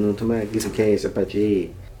thing. You know what I'm talking about? Get some cash up out your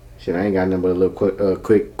head. Shit, I ain't got nothing but a little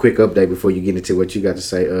quick update before you get into what you got to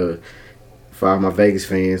say. For all my Vegas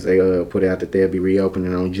fans, they put out that they'll be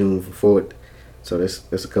reopening on June 4th. So that's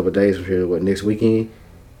a couple of days from here. Next weekend?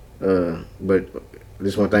 But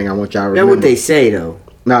this one thing I want y'all to remember. That's what they say though.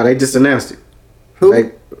 No, they just announced it.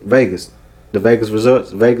 Who? Vegas. The Vegas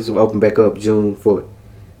resorts. Vegas will open back up June 4th.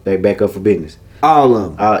 They back up for business. All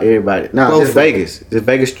of them. Everybody. No, just Vegas. Just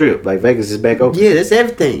Vegas Strip. Like Vegas is back open. Yeah, that's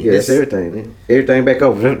everything. Yeah, that's everything. Man. Everything back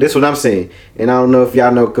open. That's what I'm saying. And I don't know if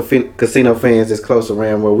y'all know casino fans that's close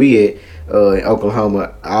around where we at in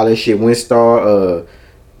Oklahoma. All that shit, Windstar,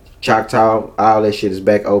 Choctaw, all that shit is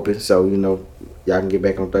back open. So y'all can get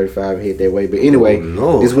back on 35 and hit that way. But anyway,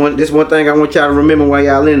 this one thing I want y'all to remember while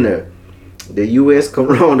y'all in there. The U.S.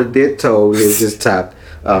 corona death toll has just topped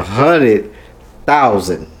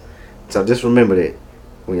 100,000. So just remember that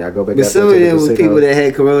when y'all go back. But some of them was people that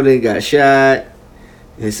had corona and got shot,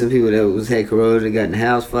 and some people that had corona and got in the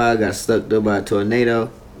house fire, got stuck up by a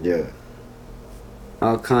tornado. Yeah.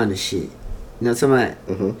 All kind of shit. You know what I'm talking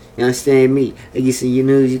about? You understand me? I get some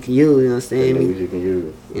news you can use. You understand me? You can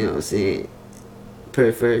use. You know what I'm saying?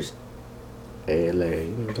 Per first. Hey, Larry, you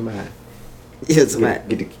know what I'm talking about? Yeah,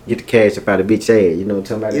 somebody. Get the cash up out of bitch head. You know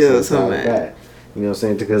what I'm talking about? Yeah, somebody. You know what I'm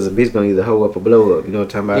saying? Because a bitch gonna either hoe up or blow up. You know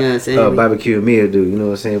what I'm talking about? You know what I'm saying? Barbecue and meal do. You know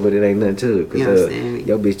what I'm saying? But it ain't nothing to it. Cause, you know what I'm saying?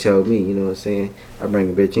 Your bitch told me. You know what I'm saying? I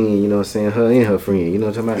bring a bitch in. You know what I'm saying? Her and her friend. You know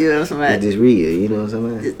what I'm talking about? You know what I'm saying? It's just real. You know what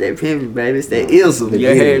I'm saying? It's that pimpin', baby. It's that illsome. You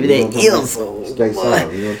heard me? That illsome. Straight song. You know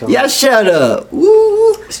what I'm talking Y'all shut up.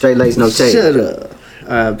 Woo. Straight lace, no tape. Shut up.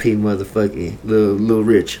 R.I.P. motherfucking Lil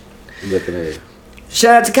Rich. Look at that.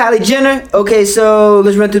 Shout out to Kylie Jenner. Okay, so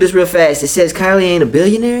let's run through this real fast. It says Kylie ain't a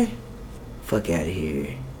billionaire. Fuck out of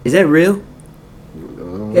here. Is that real?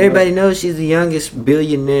 Everybody knows she's the youngest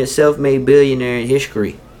billionaire, self-made billionaire in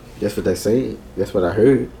history. That's what they say. That's what I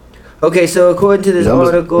heard. Okay, so according to this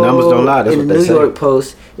article numbers don't lie. That's in what the New York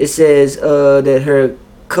Post, it says that her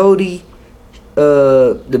Coty,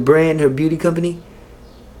 the brand, her beauty company,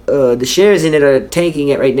 the shares in it are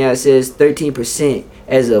tanking at right now. It says 13%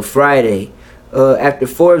 as of Friday. After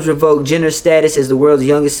Forbes revoked Jenner's status as the world's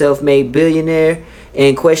youngest self-made billionaire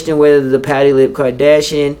and questioned whether the pouty-lipped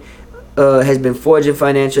Kardashian has been forging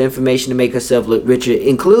financial information to make herself look richer,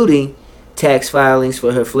 including tax filings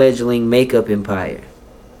for her fledgling makeup empire,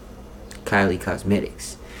 Kylie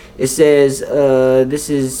Cosmetics. It says this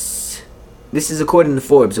is according to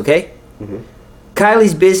Forbes. Okay. Mm-hmm.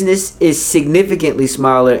 Kylie's business is significantly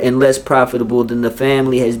smaller and less profitable than the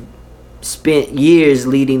family has spent years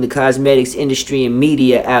leading the cosmetics industry and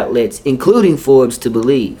media outlets, including Forbes, to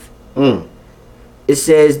believe. It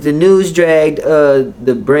says the news dragged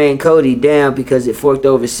the brand Coty down because it forked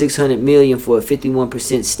over $600 million for a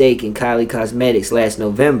 51% stake in Kylie Cosmetics last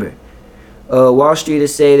November. Wall Streeters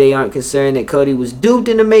say they aren't concerned that Coty was duped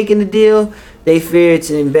into making the deal. They fear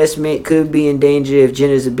its investment could be in danger if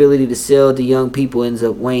Jenner's ability to sell to young people ends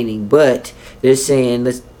up waning. But they're saying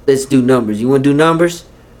let's do numbers. You want to do numbers?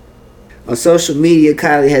 On social media,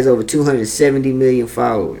 Kylie has over 270 million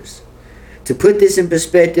followers. To put this in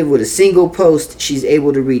perspective, with a single post, she's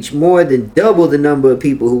able to reach more than double the number of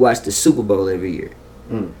people who watch the Super Bowl every year.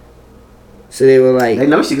 So they were like... They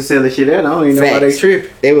know she can sell this shit out. I don't even know why they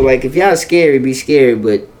trip. They were like, if y'all scary, be scary,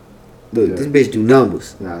 but look, this bitch do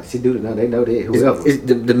numbers. Nah, she do it. No, they know that. Whoever.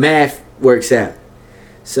 The math works out.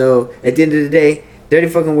 So, at the end of the day, dirty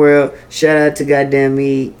fucking world, shout out to goddamn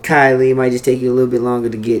me, Kylie. It might just take you a little bit longer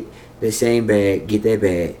to get the same bag, get that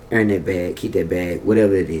bag, earn that bag, keep that bag,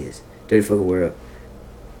 whatever it is. Dirty fucking world.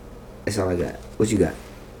 That's all I got. What you got?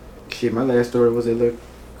 Shit, my last story was a little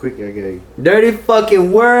quick I gave. Dirty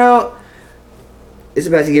fucking world. It's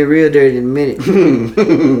about to get real dirty in a minute.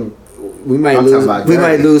 we might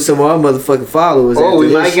lose some of our motherfucking followers. Oh,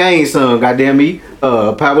 we might gain some. Goddamn me.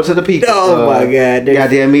 Power to the people. Oh my god.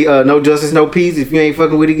 Goddamn me. No justice, no peace. If you ain't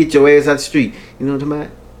fucking with it, get your ass out the street. You know what I'm talking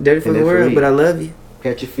about? Dirty fucking world, but I love you.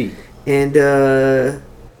 Pat your feet. And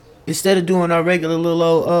instead of doing our regular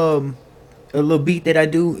little a little beat that I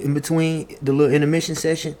do in between the little intermission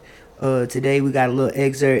session, today we got a little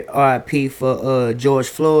excerpt RIP for George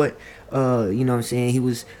Floyd. You know what I'm saying? He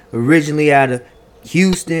was originally out of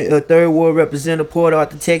Houston, third ward representative, Port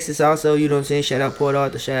Arthur, Texas. Also, you know what I'm saying? Shout out Port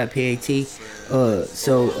Arthur, shout out PAT.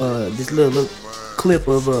 This little clip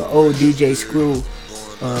of old DJ Screw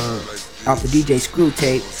off the DJ Screw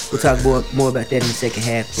tape. We'll talk more about that in the second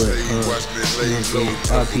half. But you know what I'm saying?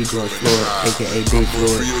 RP George Floyd, aka Big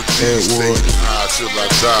Floyd, third ward.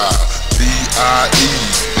 D.I.E.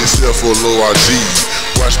 except for low I.G.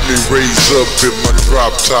 Watch me raise up in my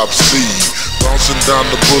drop top C. Bouncing down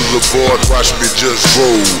the boulevard, watch me just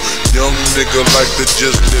roll. Young nigga like to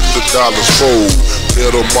just let the dollars fold.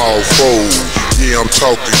 Let them all fold. Yeah, I'm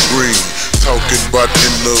talking green. Talking about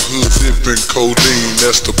in the hood, sipping codeine,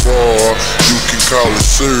 that's the bar. You can call it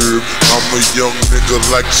serve. I'm a young nigga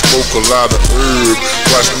like to smoke a lot of herb.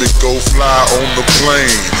 Watch me go fly on the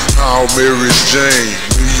plane. How Mary Jane.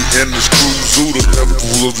 Me and the Screw Zoodle never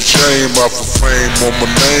full of shame off of fame on my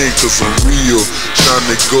name, cause I'm real. Trying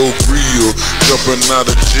to go real. Jumping out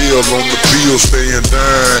of jail on the bill, staying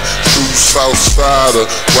down. True Southsider.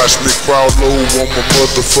 Watch me crawl low on my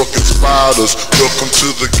motherfucking spiders. Welcome to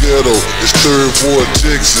the ghetto. It's third ward,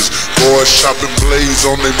 Texas. Boys shopping blades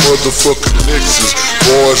on they motherfucking Lexus.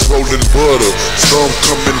 Boys rolling butter, some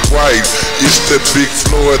coming white. It's that Big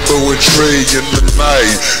Floyd throwing tray in the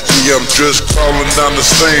night. Yeah, I'm just crawling down the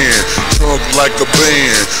sand, drunk like a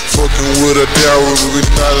band. Fucking with a dowry, we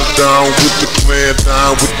not down with the clan,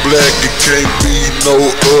 down with black. It can't be no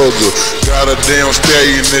other. Got a damn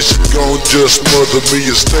stallion and she gon' just mother me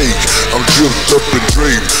a steak. I'm dripped up and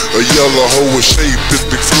draped, a yellow hoe in shape. It's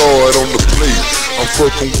Big Floyd on the plate. I'm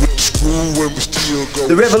fucking with the Screw and we still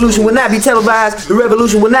go. The revolution will not be televised. The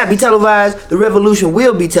revolution will not be televised. The revolution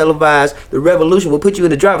will be televised. The revolution will put you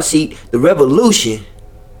in the driver's seat. The revolution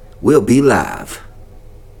will be live.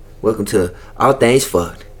 Welcome to All Things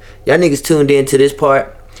Fucked. Y'all niggas tuned in to this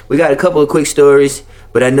part. We got a couple of quick stories,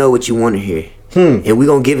 but I know what you want to hear. And we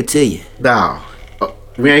gonna give it to you. Nah.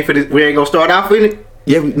 We ain't gonna start off with it?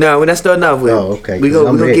 Yeah, no, we're not starting off with it. Oh, okay. We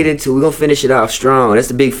gonna get into it. We're gonna finish it off strong. That's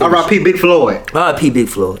the big finish. R.I.P. Big Floyd. R.I.P. Big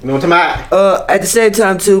Floyd. You know what I'm talking about? At the same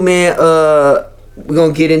time too, man, we're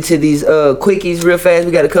gonna get into these quickies real fast.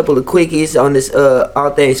 We got a couple of quickies on this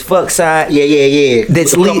All Things Fuck side. Yeah.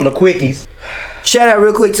 That's a couple of quickies. Shout out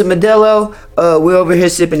real quick to Modelo. We're over here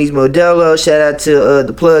sipping these Modelo. Shout out to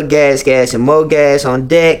the plug Gas and Mo Gas on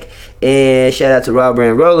deck. And shout out to Raw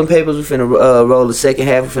Brand Rolling Papers. We finna roll the second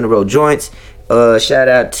half. We finna roll joints. Shout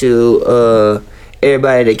out to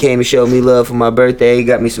everybody that came and showed me love for my birthday.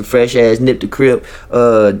 Got me some fresh ass Nip the Crip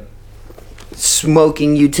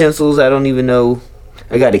smoking utensils. I don't even know.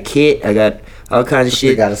 I got a kit. I got all kinds of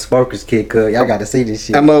shit. You got a smoker's kit, cuz. Y'all gotta see this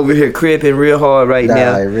shit. I'm over here cripping real hard right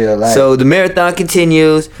now. Real life. So the marathon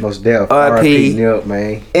continues. Most definitely. RIP. Up,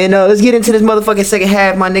 man. And let's get into this motherfucking second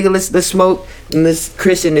half, my nigga. Let's smoke and let's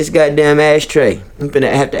christen this goddamn ashtray. I'm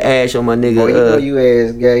finna have to ash on my nigga. Boy, you know you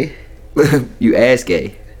ass gay. You ass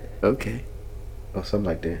gay. Okay. or something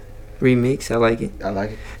like that. Remix. I like it. I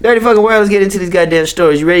like it. Dirty fucking world. Let's get into these goddamn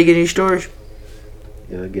stories. You ready to get any stories?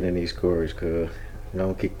 Yeah, let's get in these scores, cuz.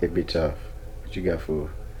 Don't kick that bitch off. What you got for?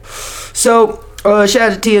 So, shout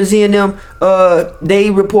out to TMZ and them. They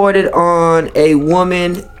reported on a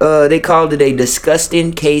woman. They called it a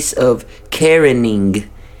disgusting case of Karening,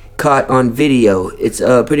 caught on video. It's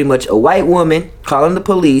pretty much a white woman calling the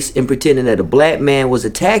police and pretending that a black man was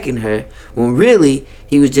attacking her, when really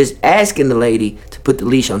he was just asking the lady to put the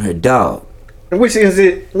leash on her dog. Which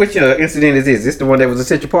incident is this? Is this the one that was in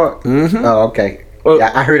Central Park? Mm-hmm. Oh, okay.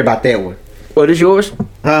 Yeah, I heard about that one. What is yours?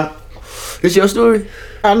 Huh? It's your story?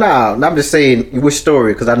 Oh, no. I'm just saying which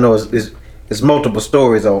story, because I know it's multiple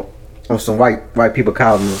stories on some white people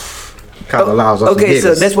calling the laws on some Okay, so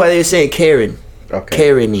hitters. that's why they're saying Karen. Okay.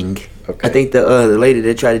 Karening. Okay. I think the lady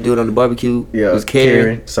that tried to do it on the barbecue was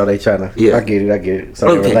Karen. So they trying to. Yeah. I get it. So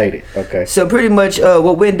they're related. Okay. So pretty much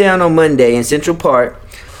what went down on Monday in Central Park.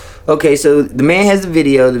 Okay, so the man has the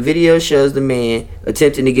video. The video shows the man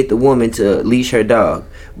attempting to get the woman to leash her dog.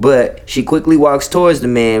 But she quickly walks towards the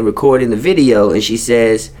man recording the video, and she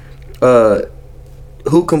says,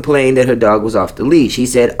 who complained that her dog was off the leash. He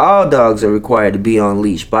said all dogs are required to be on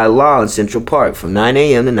leash by law in Central Park from 9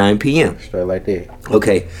 a.m. to 9 p.m. Straight like that.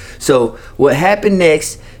 Okay, so what happened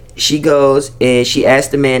next, she goes and she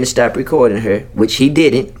asked the man to stop recording her, which he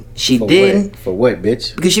didn't. She didn't. For what,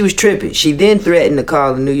 bitch? Because she was tripping. She then threatened to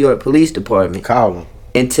call the New York Police Department. Call him.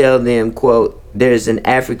 And tell them, quote, there's an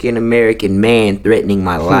African American man threatening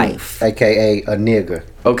my life. AKA a nigger.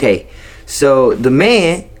 Okay, so the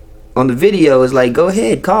man on the video is like, go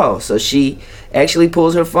ahead, call. So she actually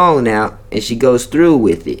pulls her phone out and she goes through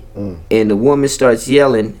with it. And the woman starts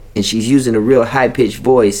yelling, and she's using a real high-pitched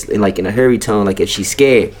voice and like in a hurry tone, like if she's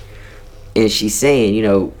scared. And she's saying, you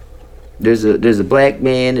know, there's a black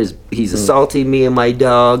man, he's assaulting me and my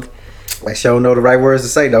dog. They sure know the right words to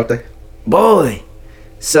say, don't they? Boy.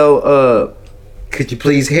 So could you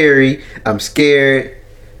please hurry? I'm scared.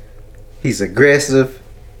 He's aggressive.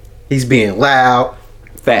 He's being loud.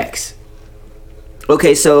 Facts.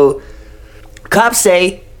 Okay, so cops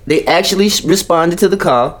say they actually responded to the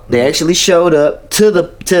call. They actually showed up to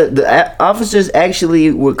the officers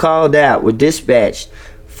actually were called out, were dispatched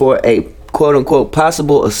for a quote unquote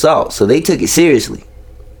possible assault. So they took it seriously.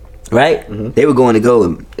 Right? They were going to go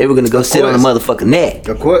sit on the motherfucking neck.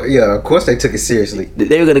 Of course they took it seriously.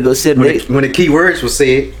 They were going to go sit when the key words were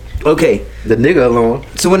said. Okay. The nigga alone.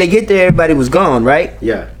 So when they get there, everybody was gone, right?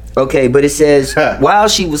 Yeah. Okay, but it says while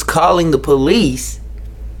she was calling the police,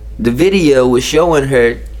 the video was showing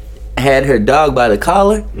her had her dog by the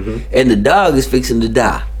collar, and the dog is fixing to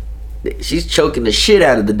die. She's choking the shit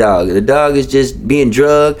out of the dog. The dog is just being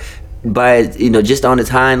drugged by, just on its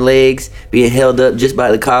hind legs, being held up just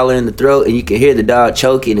by the collar and the throat, and you can hear the dog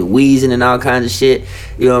choking and wheezing and all kinds of shit.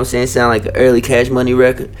 You know what I'm saying? Sound like an early Cash Money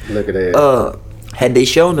record. Look at that. Had they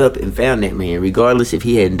shown up and found that man, regardless if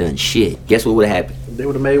he hadn't done shit, guess what would have happened? They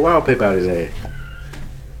would have made wallpaper out of his ass.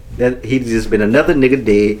 That he'd just been another nigga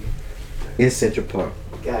dead in Central Park.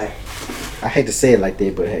 God, I hate to say it like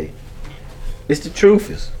that, but hey, it's the truth.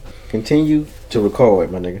 Is continue to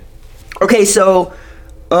record, my nigga. Okay, so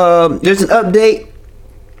there's an update.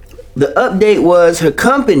 The update was her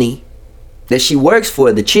company that she works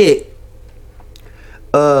for, the chick.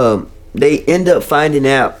 They end up finding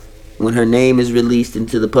out when her name is released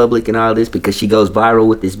into the public and all this because she goes viral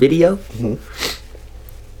with this video.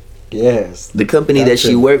 Yes. The company that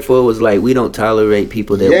she worked for was like, we don't tolerate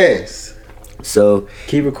people that. Yes. So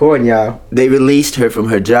keep recording, y'all. They released her from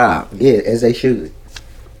her job. Yeah, as they should.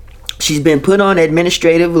 She's been put on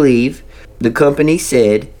administrative leave. The company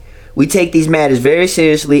said, we take these matters very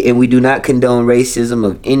seriously and we do not condone racism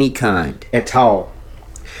of any kind. At all.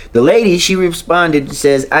 The lady, she responded and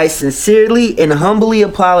says, I sincerely and humbly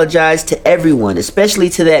apologize to everyone, especially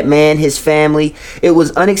to that man, his family. It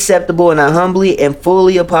was unacceptable, and I humbly and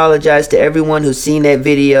fully apologize to everyone who's seen that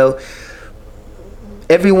video.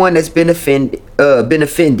 Everyone that's been offended.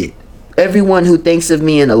 Everyone who thinks of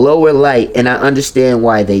me in a lower light, and I understand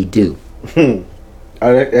why they do. Oh,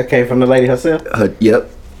 that came from the lady herself? Yep.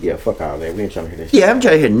 Yeah, fuck all that. We ain't trying to hear that shit. Yeah, I'm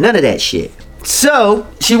trying to hear none of that shit. So,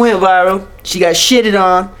 she went viral. She got shitted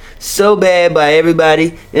on so bad by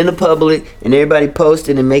everybody in the public, and everybody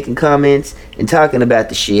posting and making comments and talking about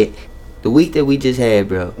the shit. The week that we just had,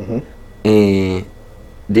 bro, and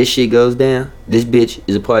this shit goes down, this bitch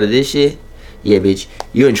is a part of this shit, yeah, bitch,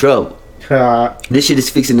 you're in trouble. This shit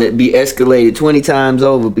is fixing to be escalated 20 times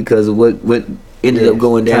over because of what ended up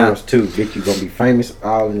going down. Times two, bitch, you gonna be famous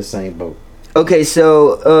all in the same boat. Okay,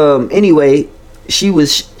 so, anyway, she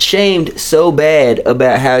was shamed so bad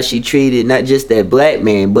about how she treated not just that black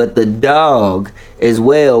man but the dog as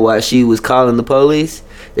well while she was calling the police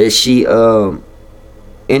that she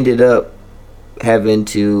ended up having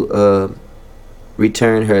to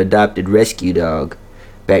return her adopted rescue dog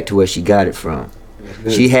back to where she got it from.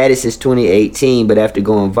 She had it since 2018, but after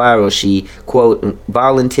going viral, she, quote,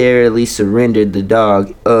 voluntarily surrendered the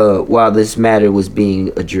dog while this matter was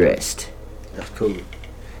being addressed. That's cool.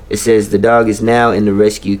 It says the dog is now in the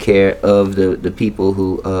rescue care of the people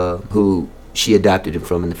who she adopted him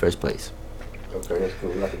from in the first place. Okay, that's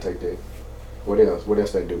cool. I can take that. What else? What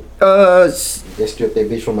else they do? They strip that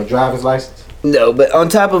bitch from a driver's license? No, but on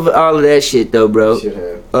top of all of that shit though, bro. Should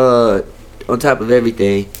have. On top of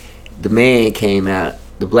everything, the man came out,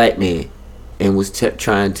 the black man, and was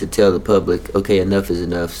trying to tell the public, okay, enough is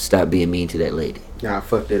enough. Stop being mean to that lady. Nah,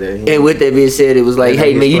 fuck that. And with that being said, it was like,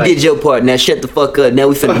 hey man, you did your part. Now shut the fuck up. Now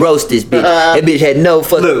we finna roast this bitch. That bitch had no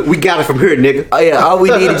fuck. Look, we got it from here, nigga. Oh yeah, all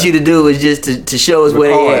we needed you to do was just to show us where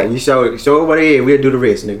they at. You show what they at. We'll do the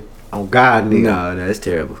rest, nigga. On God, nigga. No, that's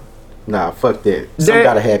terrible. Nah, fuck that. Something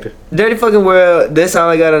gotta happen. Dirty fucking world. That's all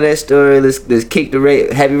I got on that story. Let's kick the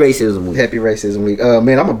happy racism week. Happy racism week.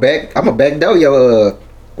 Man, I'm a back door yo.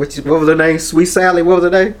 What was her name? Sweet Sally. What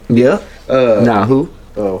was her name? Yeah. Nah, who?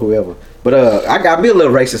 Whoever. But I got me a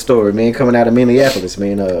little racist story, man, coming out of Minneapolis,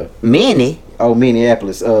 man.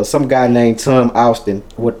 Minneapolis. Some guy named Tom Austin.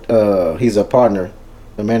 He's a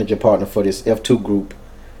manager partner for this F2 group,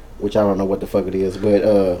 which I don't know what the fuck it is,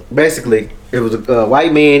 but basically it was a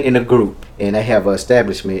white man in a group, and they have an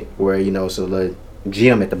establishment where it's a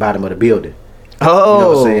gym at the bottom of the building. Oh, you know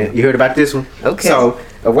what I'm saying? You heard about this one? Okay. So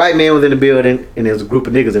a white man was in the building, and there was a group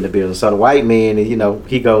of niggas in the building. So the white man,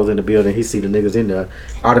 he goes in the building, he see the niggas in there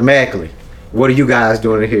automatically. What are you guys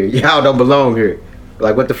doing in here? Y'all don't belong here.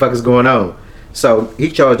 Like, what the fuck is going on? So he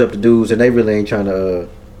charged up the dudes, and they really ain't trying to,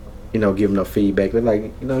 give him no feedback. They're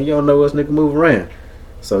like, you don't know us, nigga, move around.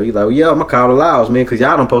 So he's like, well, yeah, I'm gonna call the laws, man, because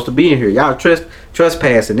y'all don't supposed to be in here. Y'all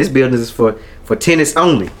trespassing. This building is for tenants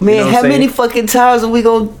only. Man, how many fucking times are we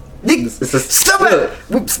gonna... Stop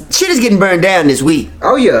it! Shit is getting burned down this week.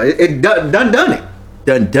 Oh yeah, it done it.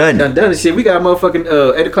 Done it. Shit, we got a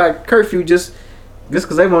motherfucking 8 o'clock curfew just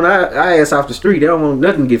because they want our ass off the street. They don't want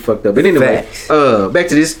nothing to get fucked up. But anyway, back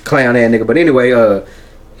to this clown ass nigga. But anyway,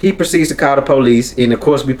 he proceeds to call the police, and of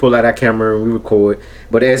course we pull out our camera and we record.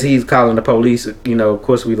 But as he's calling the police, of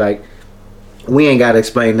course we ain't gotta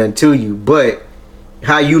explain nothing to you, but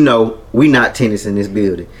how we not tenants in this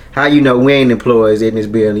building? How we ain't employees in this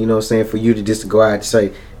building? You know what I'm saying? For you to just go out and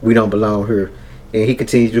say we don't belong here, and he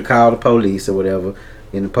continues to call the police or whatever,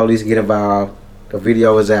 and the police get involved. The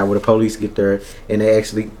video is out where the police get there, and they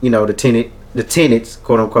actually, the tenants,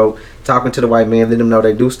 quote unquote, talking to the white man, letting them know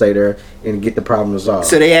they do stay there and get the problem resolved.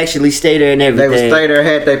 So they actually stay there and everything. They would stay there,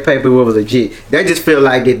 had their paper, what was legit. They just feel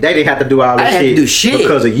like they didn't have to do all this shit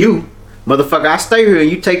because of you. Motherfucker, I stay here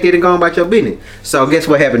and you take that and go on about your business. So guess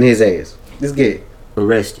what happened to his ass? Let's get it.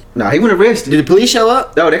 Arrested. Nah, he wasn't arrested. Did the police show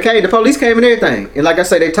up? No, the police came and everything. And like I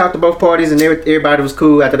said, they talked to both parties and everybody was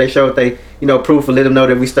cool after they showed they, proof and let them know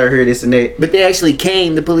that we stay here, this and that. But they actually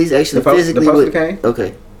came. The police actually physically came.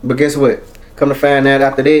 Okay. But guess what? Come to find out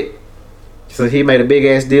after that, so he made a big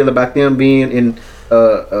ass deal about them being in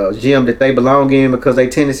a gym that they belong in because they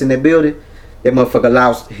tenants in that building. That motherfucker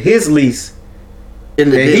lost his lease that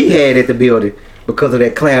he had at the building because of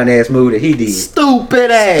that clown ass move that he did. Stupid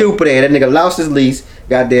ass. That nigga lost his lease.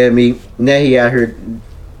 Goddamn me. Now he out here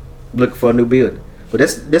looking for a new building. But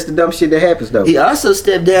that's the dumb shit that happens though. He also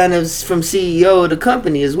stepped down as from CEO of the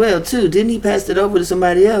company as well too. Didn't he pass it over to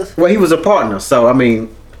somebody else? Well, he was a partner, so I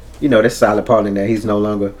mean, that's solid partner now. He's no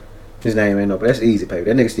longer, his name ain't no, but that's easy paper.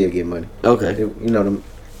 That nigga still get money. Okay.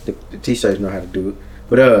 The t-shirts know how to do it.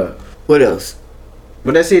 But what else?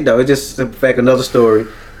 But that's it though. It's just in fact another story.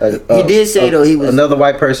 He did say though he was another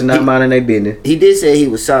white person not minding their business. He did say he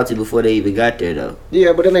was salty before they even got there though.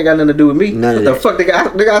 Yeah, but that ain't got nothing to do with me. None of that. Fuck they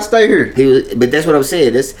got stay here. But that's what I'm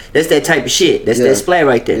saying. That's that type of shit. That's that splat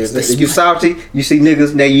right there. You salty. You see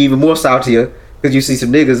niggas now. You even more saltier because you see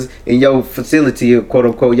some niggas in your facility, or quote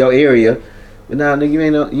unquote your area. But nah,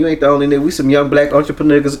 nigga, you ain't the only nigga. We some young black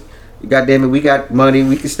entrepreneurs. Goddamn it, we got money.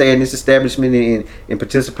 We can stay in this establishment and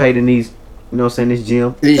participate in these. You know what I'm saying? This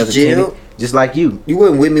gym. This gym? Just like you. You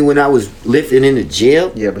wasn't with me when I was lifting in the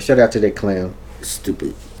jail? Yeah, but shout out to that clown.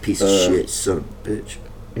 Stupid piece of shit, son of a bitch.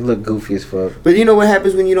 You look goofy as fuck. But you know what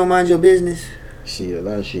happens when you don't mind your business? Shit, a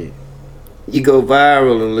lot of shit. You go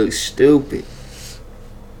viral and look stupid.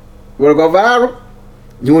 You wanna go viral?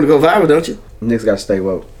 You wanna go viral, don't you? Niggas gotta stay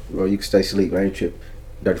woke. Well, you can stay asleep. I ain't tripping.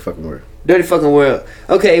 Dirty fucking world. Dirty fucking world.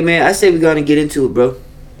 Okay, man, I say we're gonna get into it, bro.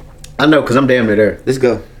 I know, cause I'm damn near there. Let's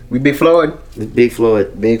go. We Big Floyd. Big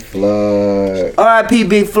Floyd. Big Floyd. R.I.P.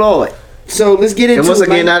 Big Floyd. So let's get into and once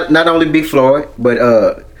again, not only Big Floyd,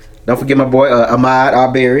 but don't forget my boy Ahmaud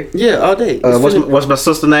Arbery. Yeah, all day. What's my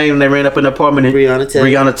sister name? They ran up in the apartment.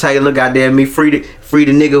 Breonna Taylor. Goddamn me, free the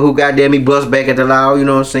nigga who goddamn me bust back at the law. You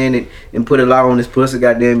know what I'm saying? And put a law on his pussy.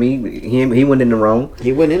 Goddamn me, he went in the wrong.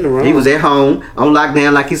 He went in the wrong. He was at home on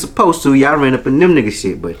lockdown like he's supposed to. Y'all ran up in them nigga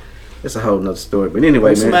shit, but that's a whole nother story. But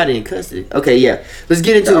anyway, man. Somebody in custody. Okay, yeah. Let's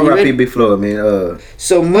get into it. R.I.P. Big Floyd, man.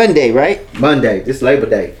 So Monday, right? Monday. This Labor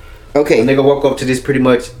Day. Okay. A nigga woke up to this pretty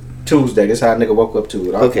much Tuesday. That's how a nigga woke up to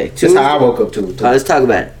it. Okay. That's how I woke up to it. Let's talk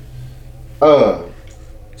about it.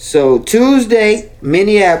 So Tuesday,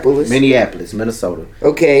 Minneapolis, Minnesota.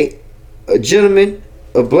 Okay.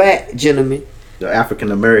 A black gentleman. The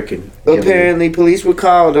African American. Apparently, police were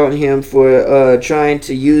called on him for trying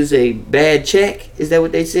to use a bad check. Is that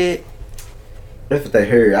what they said? That's what they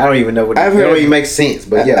heard. I don't even know what it don't even make sense,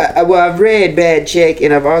 but yeah. I've read bad check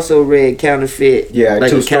and I've also read counterfeit. Yeah,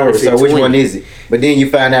 like 2 stories. So which one is it? But then you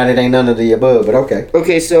find out it ain't none of the above, but okay.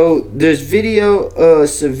 Okay, so there's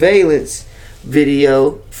surveillance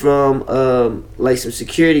video from like some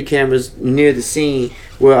security cameras near the scene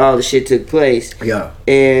where all the shit took place. Yeah.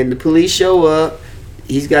 And the police show up.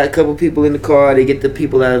 He's got a couple people in the car. They get the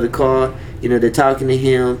people out of the car. You know, they're talking to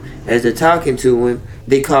him. As they're talking to him,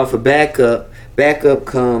 they call for backup. Backup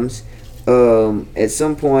comes. At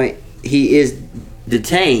some point, he is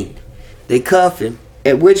detained. They cuff him.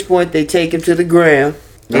 At which point, they take him to the ground.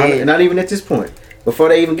 Not even at this point. Before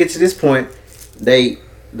they even get to this point, they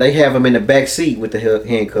have him in the back seat with the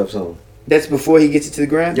handcuffs on. That's before he gets it to the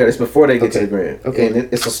ground? Yeah, that's before they get to the ground. Okay.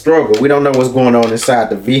 And it's a struggle. We don't know what's going on inside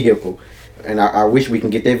the vehicle. And I wish we can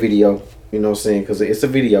get that video, you know what I'm saying? Because it's a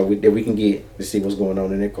video that we can get to see what's going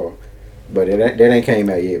on in that car. But that ain't came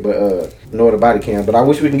out yet. But nor the body cam. But I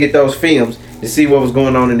wish we can get those films to see what was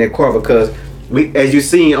going on in that car, because as you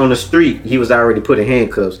seen on the street, he was already put in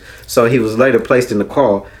handcuffs. So he was later placed in the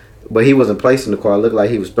car, but he wasn't placed in the car. It looked like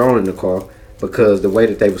he was thrown in the car, because the way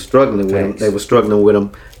that they were struggling with him, they were struggling with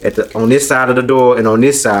him on this side of the door and on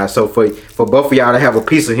this side. So for both of y'all to have a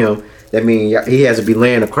piece of him, that means he has to be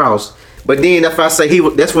laying across. But then if I say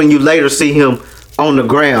that's when you later see him on the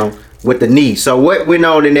ground with the knee. So what went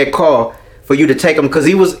on in that car for you to take him, because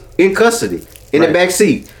he was in custody in the back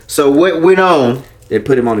seat. So what went on? They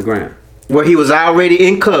put him on the ground where he was already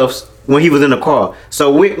in cuffs when he was in the car.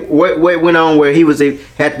 So what went on where he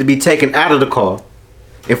had to be taken out of the car,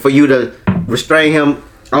 and for you to restrain him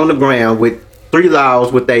on the ground with 3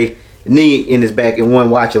 laws with a knee in his back and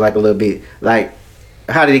one watching like a little bit. Like,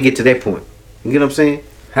 how did he get to that point? You get what I'm saying?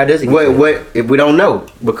 How does he get what if we don't know?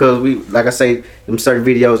 Because we, like I say, them certain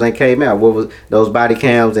videos ain't came out. What was those body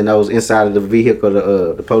cams and those inside of the vehicle,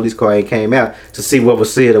 the police car ain't came out to see what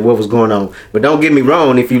was said or what was going on. But don't get me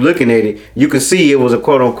wrong, if you looking at it, you can see it was a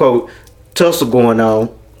quote unquote tussle going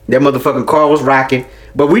on. That motherfucking car was rocking.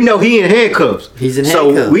 But we know he in handcuffs. He's in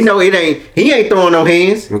handcuffs. So we know he ain't throwing no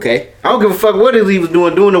hands. Okay. I don't give a fuck what he was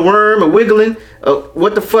doing the worm or wiggling.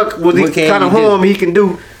 What the fuck was he kind of harm he can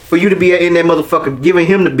do for you to be in that motherfucker giving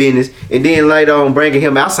him the business, and then later on bringing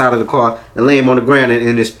him outside of the car and laying him on the ground,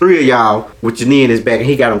 and there's 3 of y'all with your knee in his back, and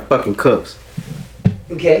he got him fucking cuffs.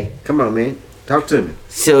 Okay. Come on, man. Talk to me.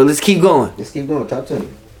 So let's keep going. Talk to me.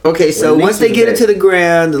 Okay, so once they get him to the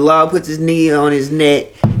ground, the law puts his knee on his neck,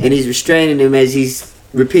 and he's restraining him as he's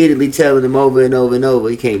repeatedly telling him over and over and over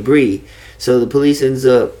he can't breathe. So the police ends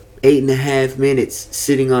up 8.5 minutes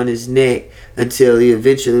sitting on his neck until he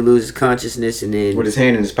eventually loses consciousness, and then with his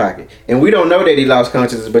hand in his pocket. And we don't know that he lost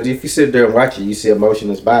consciousness, but if you sit there and watch it, you see a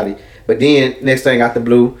motionless body. But then next thing out the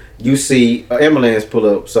blue, you see an ambulance pull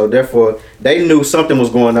up. So therefore, they knew something was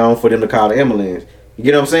going on for them to call the ambulance. You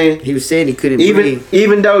get what I'm saying? He was saying he couldn't breathe.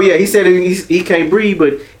 Even though, yeah, he said he can't breathe,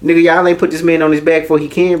 but nigga, y'all ain't put this man on his back before he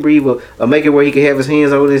can breathe, or make it where he can have his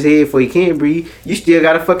hands over his head before he can breathe. You still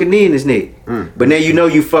got a fucking knee in his neck. But now you know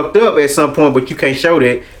you fucked up at some point, but you can't show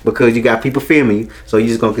that because you got people filming you. So you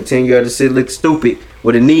just gonna continue to sit look stupid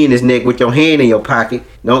with a knee in his neck with your hand in your pocket.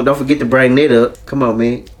 Don't forget to bring that up. Come on,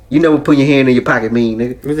 man. You know what putting your hand in your pocket mean,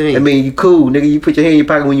 nigga? What does it mean? I mean, you cool, nigga. You put your hand in your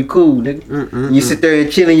pocket when you cool, nigga. You sit there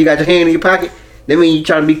and chilling, you got your hand in your pocket. That mean you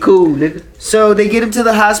trying to be cool, nigga. So they get him to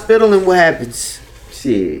the hospital, and what happens?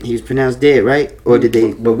 Shit. He was pronounced dead, right? Or did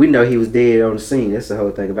they? But we know he was dead on the scene. That's the whole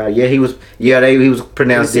thing about it. Yeah, he was. Yeah, he was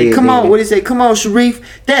pronounced dead. Come on, what did he say? Come on,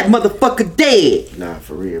 Sharif, that motherfucker dead. Nah,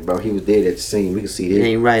 for real, bro. He was dead at the scene. We can see that. It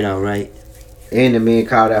ain't right, all right. And the man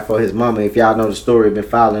called out for his mama. If y'all know the story, been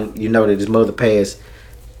following, you know that his mother passed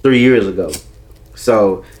 3 years ago.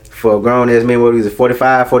 So for a grown ass man, what was it,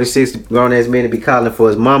 45, 46 grown ass man to be calling for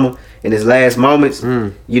his mama in his last moments.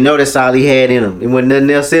 You know that's all he had in him. And when nothing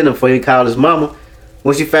else in him for him to call his mama.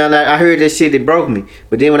 Once you found out, I heard that shit, it broke me.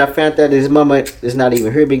 But then when I found out that his mama is not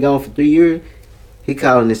even here, been gone for 3 years, he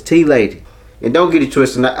calling his T lady. And don't get it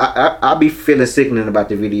twisted. I be feeling sickening about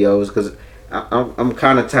the videos because I'm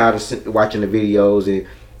kind of tired of watching the videos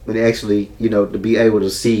and actually, you know, to be able to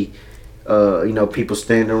see, you know, people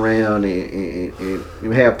standing around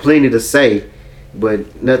and have plenty to say,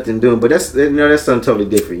 but nothing doing. But that's, you know, that's something totally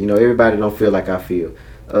different. You know, everybody don't feel like I feel.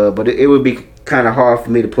 But it would be kind of hard for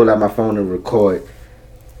me to pull out my phone and record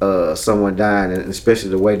someone dying, and especially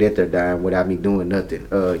the way that they're dying without me doing nothing.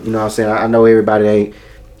 You know what I'm saying? I know everybody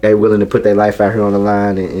ain't willing to put their life out here on the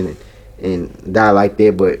line and die like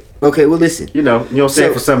that, but okay, well listen. You know what I'm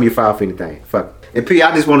saying? For some of you file for anything. Fuck. And P,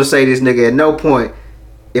 I just want to say this, nigga, at no point,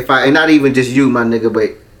 and not even just you, my nigga, but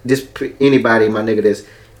just anybody, my nigga,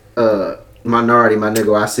 that's minority, my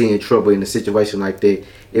nigga, I see in trouble in a situation like that,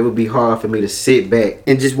 it would be hard for me to sit back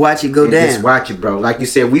and just watch it go down. Just watch it, bro. Like you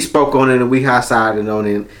said, we spoke on it and we high-sided on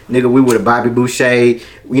it. Nigga, we with a Bobby Boucher.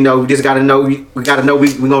 You know, we just gotta know. We gotta know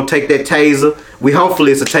we gonna take that taser.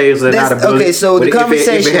 Hopefully it's a taser and not a bullet. Okay, so the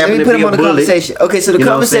conversation. Let me put him on the conversation. Okay, so the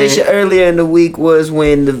conversation earlier in the week was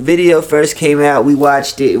when the video first came out. We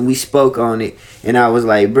watched it and we spoke on it, and I was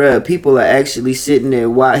like, bruh, people are actually sitting there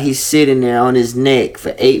while he's sitting there on his neck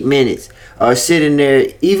for 8 minutes. Or sitting there,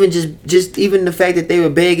 even just even the fact that they were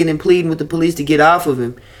begging and pleading with the police to get off of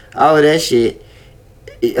him, all of that shit.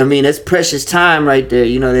 I mean, that's precious time right there.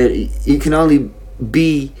 You know that you can only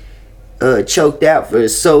be choked out for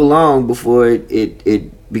so long before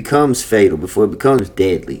it becomes fatal, before it becomes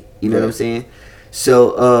deadly. You know what I'm saying?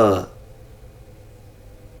 So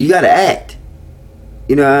you gotta act.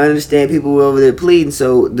 You know, I understand people were over there pleading.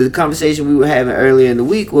 So the conversation we were having earlier in the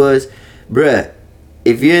week was, bruh,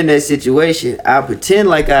 if you're in that situation, I'll pretend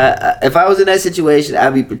like if I was in that situation,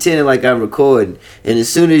 I'd be pretending like I'm recording. And as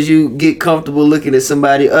soon as you get comfortable looking at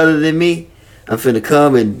somebody other than me, I'm finna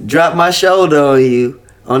come and drop my shoulder on you,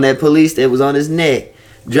 on that police that was on his neck.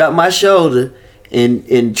 Drop my shoulder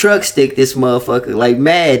and truck stick this motherfucker like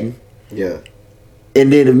Madden. Yeah.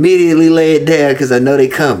 And then immediately lay it down because I know they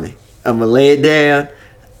coming. I'm gonna lay it down.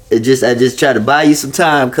 I just try to buy you some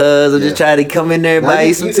time, cuz. I'm just trying to come in there and buy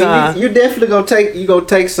you some time. You definitely gonna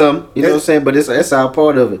take some, you know what I'm saying? But that's all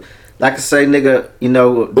part of it. Like I say, nigga, you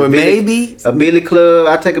know, or maybe a billy club.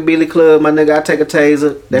 I take a billy club, my nigga. I take a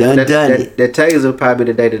taser. That taser probably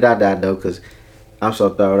the day that I die though, cause I'm so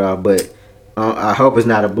thrown out. But I hope it's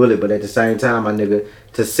not a bullet. But at the same time, my nigga,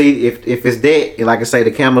 to see if it's that, like I say,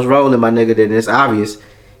 the camera's rolling, my nigga, then it's obvious.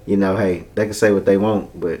 You know, hey, they can say what they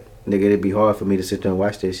want, but nigga, it'd be hard for me to sit there and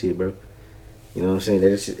watch that shit, bro. You know what I'm saying?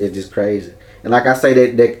 It's just crazy. And like I say,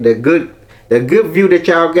 the good view that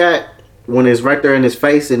y'all got when it's right there in his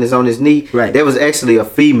face and it's on his knee, right? That was actually a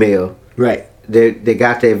female, right? That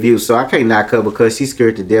got that view. So I can't knock her because she's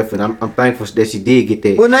scared to death, and I'm thankful that she did get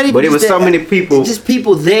that. Well, not even. But it was so many people, just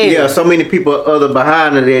people there. Yeah, so many people other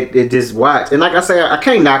behind her that just watch. And like I say, I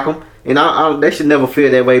can't knock them, and they should never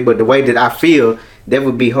feel that way. But the way that I feel, that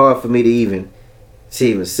would be hard for me to even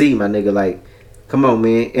see, my nigga. Like, come on,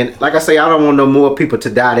 man. And like I say, I don't want no more people to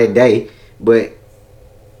die that day, but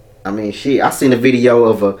I mean, shit, I seen a video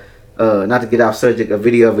of not to get off subject, a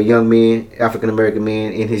video of a young man, African American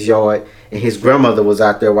man, in his yard, and his grandmother was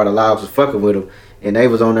out there while the logs was fucking with him, and they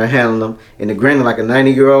was on there handling him, and the granny, like a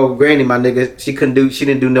 90-year-old granny, my nigga, she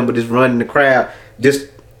didn't do nothing but just run in the crowd, just,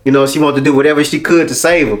 you know, she wanted to do whatever she could to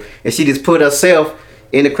save him, and she just put herself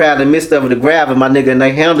in the crowd in the midst of it to grab him, my nigga, and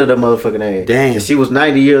they handled her motherfucking ass. Damn. And she was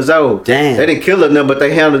 90 years old. Damn. They didn't kill her nothing, but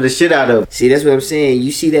they handled the shit out of her. See, that's what I'm saying.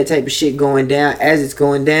 You see that type of shit going down as it's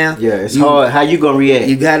going down. Yeah, it's hard. How you gonna react?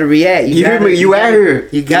 You gotta react. You hear me? You out here.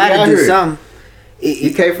 You gotta do something.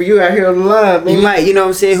 You can't for you out here on the line, man. You might, you know what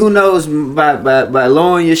I'm saying? Who knows, by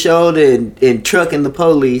lowering your shoulder and trucking the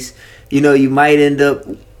police, you know, you might end up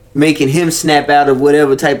making him snap out of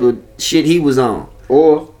whatever type of shit he was on.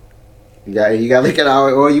 Or you gotta look at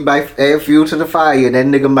or you might add fuel to the fire, and that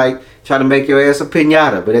nigga might try to make your ass a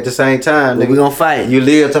pinata. But at the same time, nigga, we gonna fight. You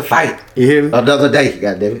live to fight. You hear me? Another day,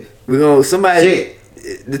 goddamn it. We gonna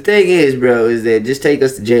The thing is, bro, is that just take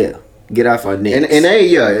us to jail. Get off our necks. And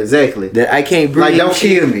exactly. That I can't breathe. Like, don't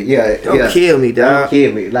kill me. Yeah, don't kill me, dog. Don't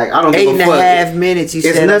kill me. Like, I don't give a fuck. 8.5 minutes.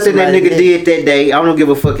 It's nothing that nigga did that day. I don't give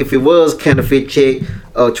a fuck if it was counterfeit check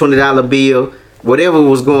or $20 bill. Whatever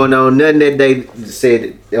was going on, nothing that day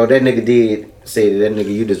said, or that nigga did say that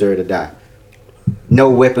nigga, you deserve to die. No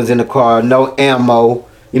weapons in the car, no ammo.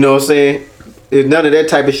 You know what I'm saying? There's none of that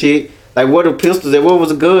type of shit. Like, what are pistols? What was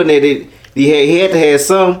a gun that he had to have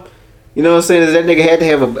some. You know what I'm saying? Is that nigga had to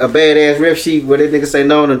have a badass ref sheet where that nigga say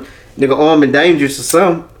no, the nigga armed and dangerous or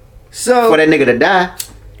something for that nigga to die.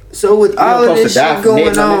 So with all of this shit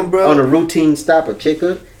going on, bro, on a routine stop or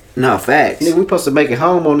checkup. No facts. Nigga, we supposed to make it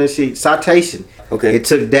home on this shit. Citation. Okay. It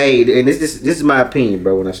took days, and this is my opinion,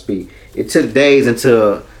 bro. When I speak, it took days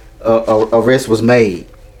until a arrest was made.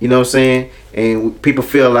 You know what I'm saying? And people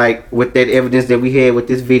feel like with that evidence that we had with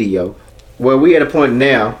this video, well, we at a point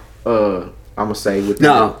now. I'm gonna say with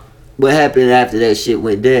what happened after that shit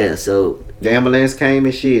went down? So the ambulance came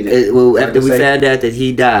and shit. After we found out that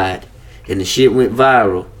he died, and the shit went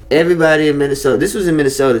viral. Everybody in Minnesota. This was in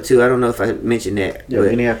Minnesota too. I don't know if I mentioned that. Yeah,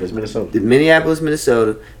 Minneapolis, Minnesota. Minneapolis,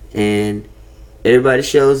 Minnesota, and everybody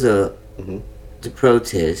shows up to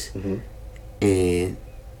protest, and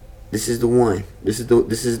this is the one. This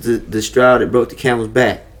is the straw that broke the camel's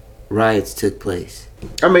back. Riots took place.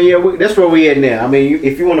 I mean, yeah, that's where we at now. I mean,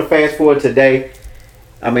 if you want to fast forward today,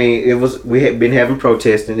 I mean, we had been having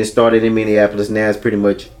protests, and it started in Minneapolis. Now it's pretty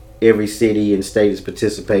much every city and state is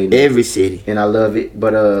participating. Every city, and I love it.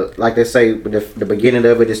 But like they say, the beginning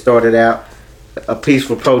of it started out a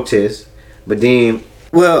peaceful protest, but then.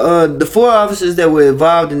 Well, the 4 officers that were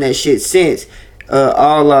involved in that shit since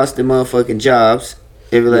all lost their motherfucking jobs.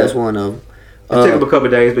 Every last one of them. It took them a couple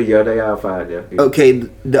of days, but yeah, they all fired there. Yeah. Okay,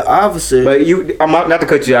 the officer. But I'm not to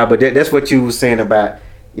cut you out, but that's what you were saying about,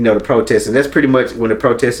 you know, the protests, and that's pretty much when the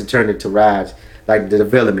protests turned into riots, like the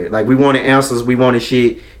development. Like we wanted answers, we wanted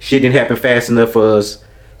shit. Shit didn't happen fast enough for us,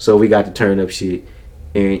 so we got to turn up shit.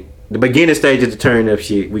 And the beginning stage of the turn up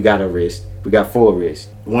shit, we got arrested. We got 4 arrests.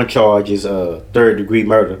 One charge is 3rd degree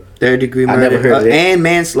murder. 3rd degree murder. I never heard of that. And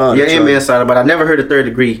manslaughter. Yeah, and manslaughter, but I never heard of 3rd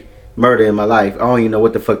degree murder in my life. I don't even know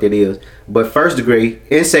what the fuck that is. But 1st degree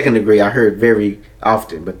and 2nd degree I heard very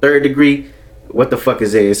often. But 3rd degree, what the fuck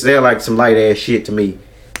is that? It sounds like some light ass shit to me.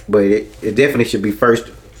 But it definitely should be 1st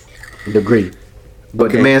degree.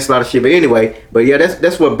 But the manslaughter shit. But anyway, but yeah,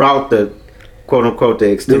 that's what brought the quote unquote the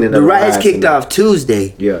extended the riots kicked off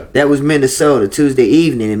Tuesday. Yeah. That was Minnesota, Tuesday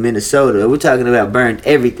evening in Minnesota. We're talking about burned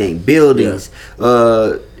everything, buildings.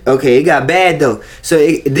 Yeah. Okay, it got bad though. So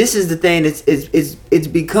this is the thing. It's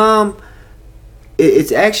become.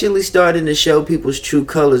 It's actually starting to show people's true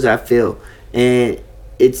colors. I feel, and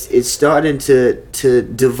it's starting to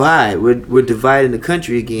divide. We're dividing the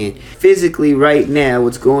country again. Physically, right now,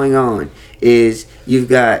 what's going on is you've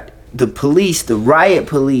got the police, the riot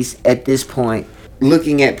police, at this point,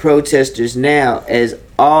 looking at protesters now as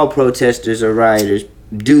all protesters are rioters.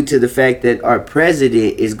 Due to the fact that our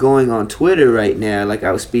president is going on Twitter right now, like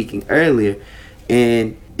I was speaking earlier,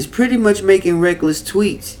 and is pretty much making reckless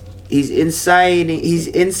tweets. He's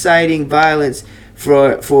inciting violence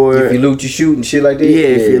for if you loot, you shoot and shit like that. Yeah,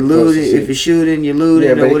 if you're looting, if you're shooting, you're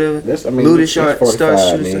looting or whatever. Looting start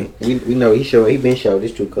shooting. We know he been showed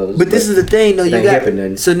his true colors. But this is the thing,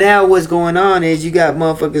 though. So now what's going on is you got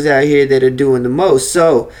motherfuckers out here that are doing the most.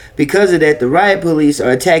 So because of that, the riot police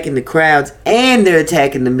are attacking the crowds and they're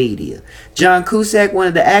attacking the media. John Cusack, one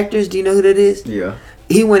of the actors, do you know who that is? Yeah.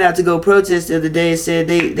 He went out to go protest the other day and said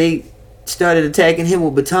they started attacking him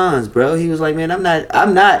with batons, bro. He was like, man, I'm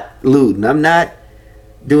not looting. I'm not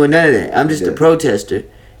doing none of that. I'm just a protester,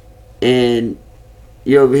 and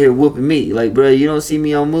you're over here whooping me. Like, bro, you don't see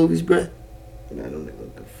me on movies, bro. I don't give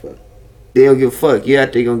a fuck. They don't give a fuck. You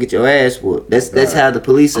out there gonna get your ass whooped. That's how the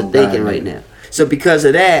police are thinking right now. So because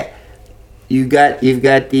of that, you've got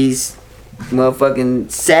these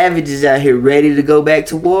motherfucking savages out here ready to go back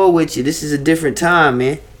to war with you. This is a different time,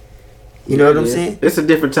 man. You know what I'm saying? It's a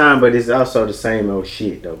different time, but it's also the same old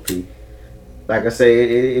shit, though, Pete. Like I say,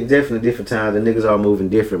 it's definitely different times. The niggas are moving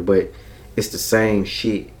different, but it's the same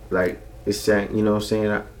shit. Like, it's saying, you know what I'm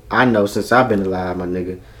saying? I know since I've been alive, my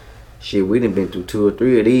nigga, shit, we done been through 2 or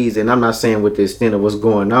 3 of these, and I'm not saying with the extent of what's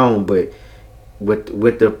going on, but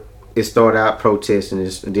with the it started out protesting,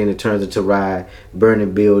 and then it turns into riot,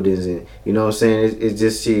 burning buildings, and you know what I'm saying? It's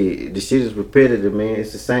just shit. The shit is repetitive, man.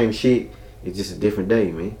 It's the same shit. It's just a different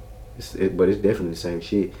day, man. But it's definitely the same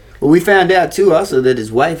shit. Well, we found out too also that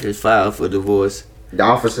his wife has filed for divorce. The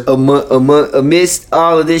officer? Amidst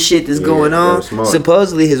all of this shit that's going on,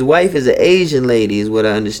 supposedly his wife is an Asian lady, is what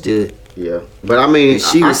I understood. Yeah, but I mean,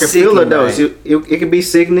 I can feel it though. It can be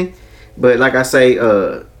sickening, but like I say,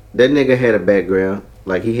 that nigga had a background,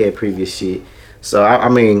 like he had previous shit. So I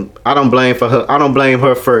mean, I don't blame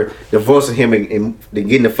her for divorcing him and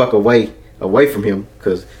getting the fuck away from him,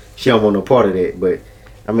 because she don't want no part of that. But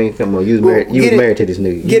I mean, come on, you was married to this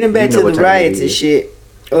nigga. Getting back to the riots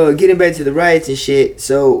and shit.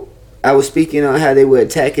 So I was speaking on how they were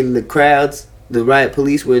attacking the crowds. The riot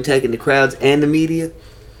police were attacking the crowds and the media.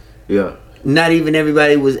 Yeah. not even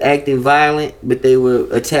everybody was acting violent, but they were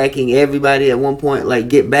attacking everybody at one point. Like,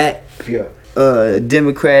 get back. Yeah.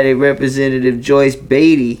 Democratic Representative Joyce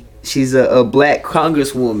Beatty, she's a black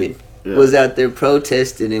congresswoman, was out there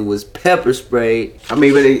protesting and was pepper sprayed. I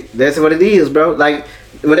mean, but that's what it is, bro. Like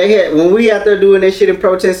when we out there doing that shit and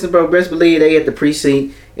protesting, bro, best believe they at the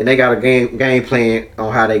precinct and they got a game plan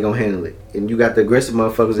on how they gonna handle it. And you got the aggressive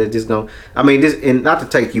motherfuckers that just gonna, I mean, this, and not to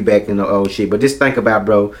take you back in the old shit, but just think about,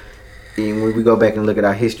 bro, and when we go back and look at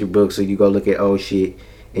our history books, or you go look at old shit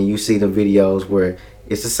and you see the videos where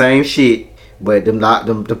it's the same shit. But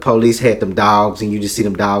the police had them dogs, and you just see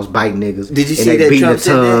them dogs biting niggas. Did you and see they that beating Trump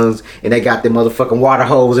their tongues, and they got them motherfucking water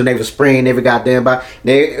hose, and they was spraying every goddamn body.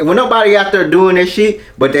 When nobody out there doing that shit,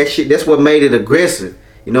 but that shit, that's what made it aggressive.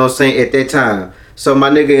 You know what I'm saying? At that time. So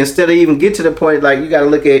my nigga, instead of even get to the point, like you gotta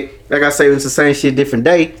look at, like I say, it's the same shit, different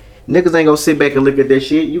day. Niggas ain't gonna sit back and look at that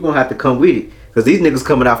shit. You gonna have to come with it, cause these niggas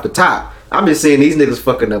coming off the top. I've been seeing these niggas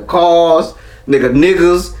fucking up cars,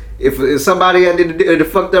 niggas. If somebody at the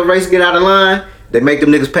fucked up race get out of line, they make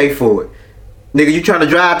them niggas pay for it. Nigga, you trying to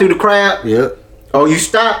drive through the crowd? Yep. Oh, you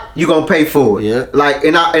stop, you gonna pay for it. Yeah. Like,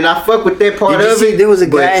 and I fuck with that part of it. There was a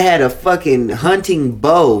guy had a fucking hunting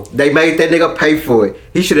bow. They made that nigga pay for it.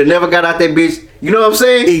 He should have never got out that bitch. You know what I'm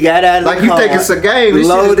saying? He got out of like the car, you think it's a game. This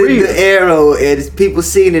loaded shit is real. the arrow, and people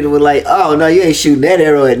seen it and were like, "Oh no, you ain't shooting that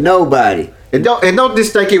arrow at nobody." And don't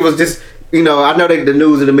just think it was just. You know, I know that the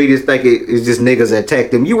news and the media think it's just niggas that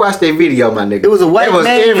attacked them. You watched that video, my nigga. It was a white man.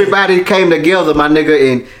 Everybody came together, my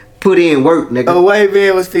nigga, and put in work, nigga. A white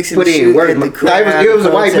man was fixing put to shoot in work. at the crowd. It was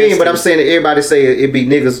a white man, but I'm saying that everybody say it be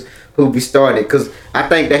niggas who be started. Because I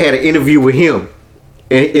think they had an interview with him.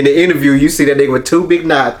 In the interview, you see that nigga with two big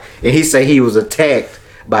knots, and he say he was attacked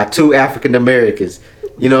by two African Americans.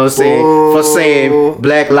 You know what I'm saying? For saying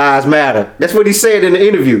Black Lives Matter. That's what he said in the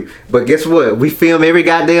interview. But guess what? We film every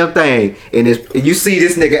goddamn thing. And you see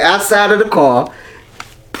this nigga outside of the car,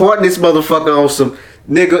 pointing this motherfucker on some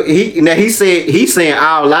nigga. He's saying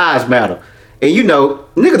our lives matter. And you know,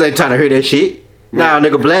 niggas ain't trying to hear that shit. Nah,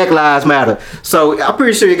 nigga, Black Lives Matter. So I'm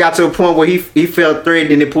pretty sure he got to a point where he felt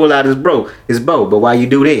threatened and he pulled out his bow. But why you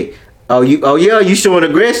do that? Oh yeah, you showing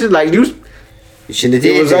aggression? Like you shouldn't have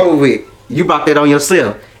did it was that. over with. You bought that on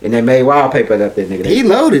yourself, and they made wallpaper up there, nigga. He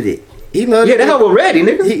loaded it. Yeah, that was ready,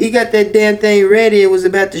 nigga. He got that damn thing ready and was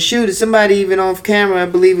about to shoot it. Somebody even on camera, I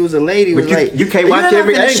believe it was a lady, was like, you can't watch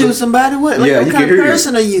every angle. Shoot somebody? What? Like, what kind of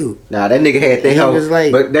person are you? Nah, that nigga had that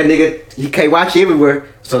hoe. But that nigga, he can't watch everywhere,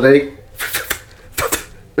 so they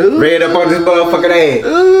ran up on this motherfucking ass.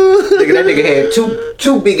 Nigga, that nigga had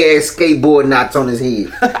two big ass skateboard knots on his head.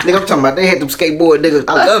 Nigga, I'm talking about they had them skateboard niggas.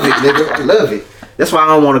 I love it, nigga. I love it. That's why I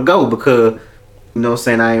don't want to go, because, you know what I'm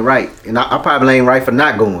saying, I ain't right. And I probably ain't right for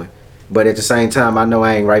not going. But at the same time, I know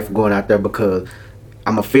I ain't right for going out there, because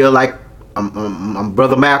I'm going to feel like I'm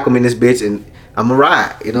Brother Malcolm in this bitch, and I'm going to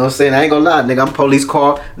ride. You know what I'm saying? I ain't going to lie. Nigga, I'm police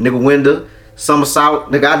car, nigga window,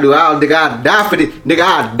 somersault. Nigga, I die for this. Nigga,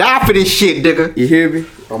 I die for this shit, nigga. You hear me?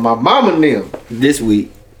 On my mama and them. This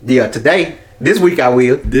week. Yeah, today. This week I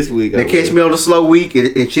will. This week They catch me on the slow week,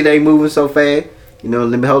 and shit ain't moving so fast. You know,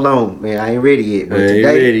 let me hold on, man. I ain't ready yet. But today,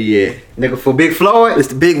 ready yet. Nigga, for Big Floyd. It's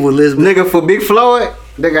the big one, Elizabeth. Nigga, for Big Floyd.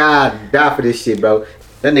 Nigga, I die for this shit, bro.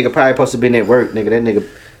 That nigga probably supposed to been at work, nigga. That nigga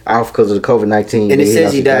off because of the COVID-19. And it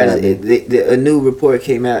says he died. A new report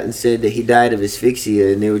came out and said that he died of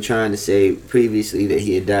asphyxia, and they were trying to say previously that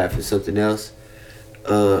he had died from something else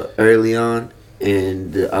early on.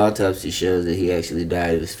 And the autopsy shows that he actually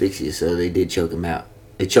died of asphyxia, so they did choke him out.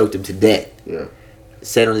 They choked him to death. Yeah.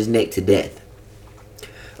 Sat on his neck to death.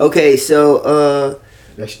 Okay, so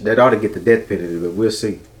that ought to get the death penalty, but we'll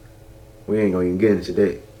see. We ain't gonna even get into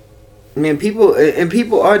that. Man,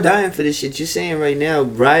 people are dying for this shit. You're saying right now,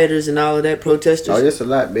 rioters and all of that, protesters. Oh, it's a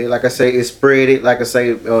lot, man. Like I say, it's spread it. Like I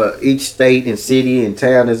say, each state and city and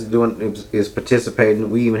town is participating.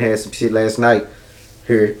 We even had some shit last night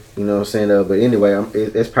here. You know what I'm saying? But anyway,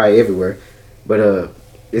 it's probably everywhere. But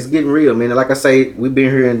it's getting real, man. Like I say, we've been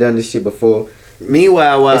here and done this shit before.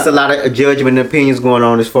 Meanwhile, it's a lot of judgment and opinions going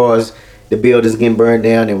on as far as the buildings getting burned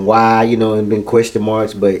down and why, you know, and been question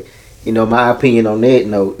marks. But, you know, my opinion on that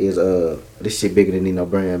note is this shit bigger than Nino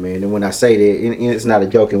Brown, man. And when I say that, it's not a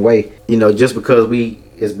joking way. You know, just because we,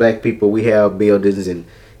 as black people, we have buildings in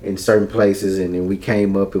certain places, and we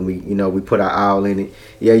came up and we put our all in it.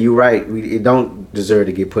 Yeah, you're right. It don't deserve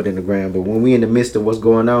to get put in the ground. But when we in the midst of what's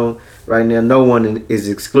going on right now, no one is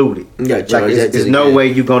excluded. Yeah, there's no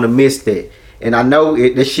way you're gonna miss that. And I know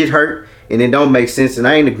this shit hurt, and it don't make sense, and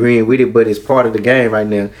I ain't agreeing with it, but it's part of the game right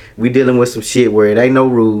now. We dealing with some shit where it ain't no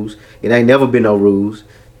rules. It ain't never been no rules.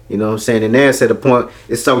 You know what I'm saying? And that's at the point,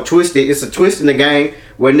 it's so twisted. It's a twist in the game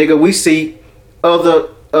where, nigga, we see other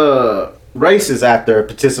races out there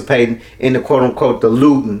participating in the quote unquote the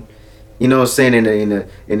looting. You know what I'm saying?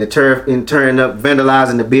 In the turf, in turning up,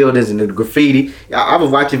 vandalizing the buildings and the graffiti. I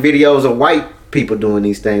was watching videos of white people doing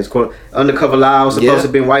these things. Quote, undercover laws supposed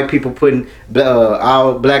to be white people putting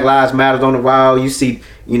all Black Lives Matter on the wall. You see,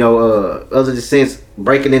 you know, other descents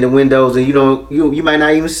breaking in the windows, and you might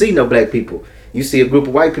not even see no black people. You see a group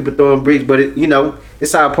of white people throwing bricks, but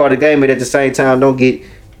it's all part of the game. But at the same time, don't get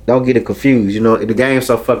it confused. You know, the game's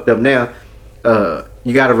so fucked up now.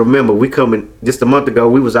 You got to remember, we coming just a month ago.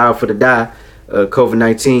 We was out for the die,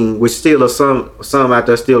 COVID-19, which still are some out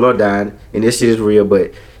there still are dying, and this shit is real.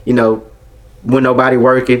 But when nobody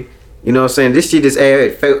working, you know what I'm saying, this shit just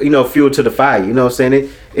add fuel to the fire. You know what I'm saying?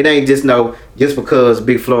 It ain't just because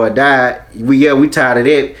Big Floyd died. We tired of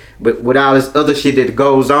that. But with all this other shit that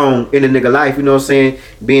goes on in a nigga life, you know what I'm saying,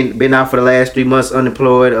 been out for the last 3 months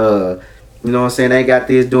unemployed. You know what I'm saying, they got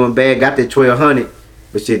this doing bad. Got that 1,200.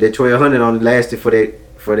 But shit, that 1,200 only lasted for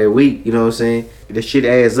that week, you know what I'm saying? The shit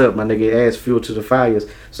adds up, my nigga. It adds fuel to the fires.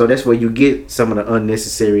 So that's where you get some of the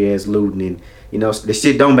unnecessary ass looting, and the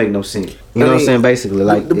shit don't make no sense. You know what I'm saying? Basically,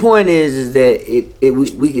 like the point is that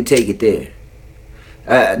we can take it there.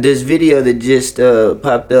 This video that just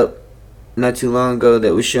popped up not too long ago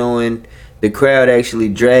that was showing the crowd actually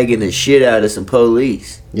dragging the shit out of some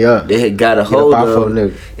police. Yeah, they had got a hold of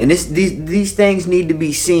them. And these things need to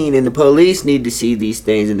be seen, and the police need to see these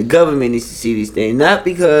things, and the government needs to see these things. Not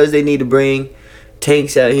because they need to bring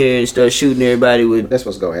tanks out here and start shooting everybody with. That's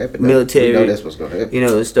what's gonna happen. Military. You know that's what's gonna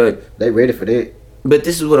happen. Start. They ready for that. But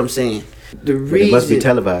this is what I'm saying. The reason it must be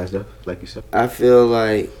televised though, like you said. I feel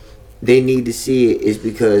like they need to see it is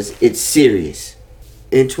because it's serious.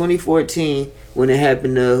 In 2014, when it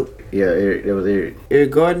happened to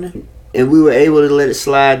Eric Gardner, and we were able to let it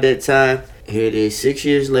slide that time. Here it is, 6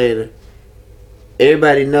 years later.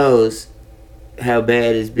 Everybody knows how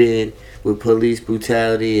bad it's been with police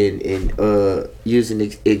brutality and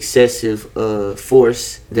using excessive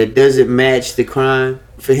force that doesn't match the crime.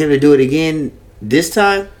 For him to do it again this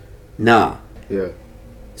time, nah. Yeah.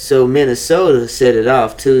 So Minnesota set it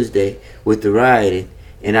off Tuesday with the rioting,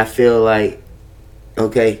 and I feel like,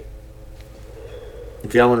 okay,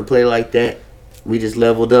 if y'all want to play like that, we just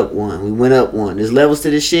leveled up one. We went up one. There's levels to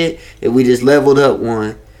this shit, and we just leveled up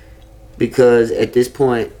one because at this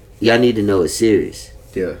point, y'all need to know it's serious.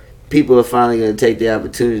 Yeah. People are finally going to take the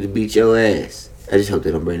opportunity to beat your ass. I just hope they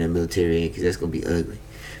don't bring that military in because that's going to be ugly.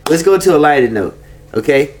 Let's go to a lighter note,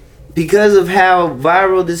 okay? Because of how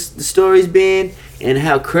viral the story's been and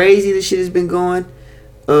how crazy this shit has been going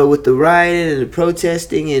with the rioting and the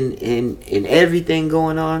protesting and everything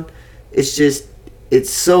going on, it's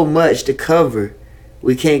so much to cover.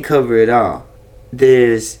 We can't cover it all.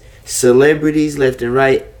 There's celebrities left and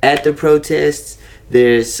right at the protests.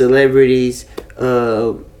 There's celebrities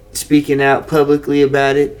speaking out publicly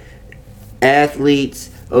about it. Athletes,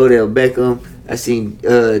 Odell Beckham. I seen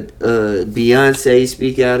Beyonce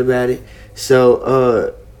speak out about it.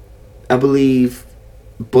 So I believe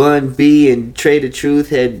Bun B and Trey the Truth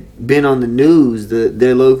had been on the news,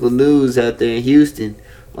 their local news out there in Houston,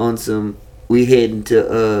 on some. We heading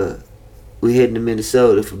to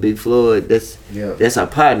Minnesota for Big Floyd. That's our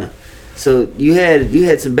partner. So you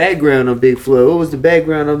had some background on Big Floyd. What was the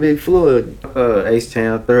background on Big Floyd?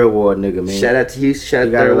 H-Town, Third Ward nigga, man. Shout out to Houston. Shout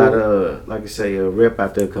out to Third Ward. Got a lot of like I say, a rep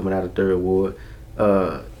out there coming out of Third Ward.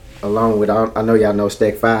 Along with I know y'all know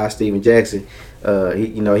Stack 5, Steven Jackson. He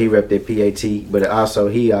repped that PAT, but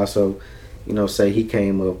he also say he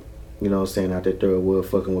came up, saying out there Third Ward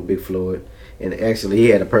fucking with Big Floyd. And actually, he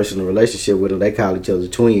had a personal relationship with him. They call each other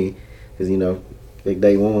twin, because they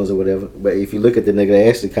day ones or whatever. But if you look at the nigga, they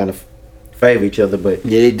actually kind of favor each other. But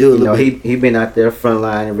yeah, they do. He been out there front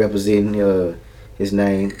line and representing his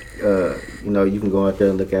name. You can go out there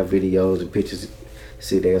and look at videos and pictures,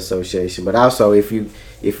 see their association. But also, if you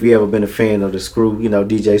ever been a fan of the Screw,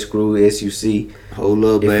 DJ Screw, SUC. Hold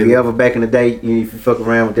up, baby. If you ever back in the day, if you fuck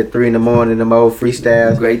around with that 3 in the morning, them old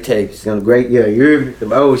freestyles. Great tapes. You're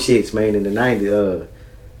them old shits, man, in the 90s.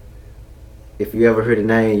 If you ever heard the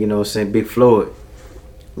name, Big Floyd,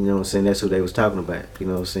 that's who they was talking about,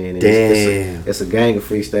 And damn. It's a gang of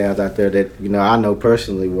freestyles out there that, I know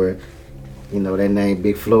personally where, that name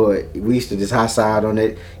Big Floyd. We used to just high side on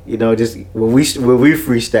it, just when we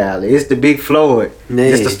freestyle. It's the Big Floyd.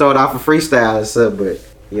 Man. Just to start off a freestyle and stuff, but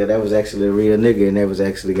yeah, that was actually a real nigga, and that was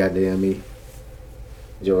actually goddamn me,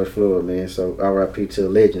 George Floyd, man. So R.I.P. to a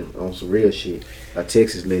legend on some real shit, a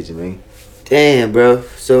Texas legend, man. Damn, bro.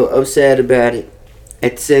 So upset about it.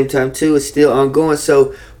 At the same time too, it's still ongoing,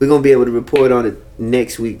 so we're gonna be able to report on it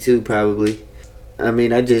next week too, probably. I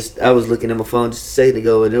mean, I was looking at my phone just a second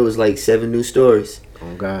ago, and there was like 7 new stories.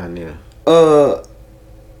 Oh God, yeah.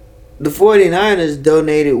 The 49ers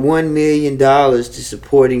donated $1 million to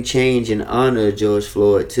supporting change in honor of George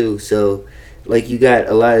Floyd too. So, like, you got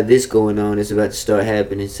a lot of this going on. It's about to start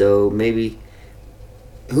happening. So maybe,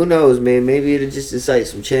 who knows, man? Maybe it'll just incite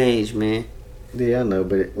some change, man. Yeah, I know,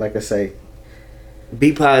 but like I say,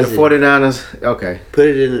 be positive. The 49ers, okay. Put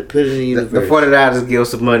it in the universe. The 49ers give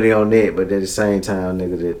some money on that, but at the same time,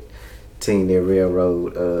 nigga, the team that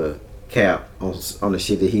railroad cap on the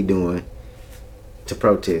shit that he doing to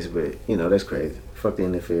protest. But, you know, that's crazy. Fuck the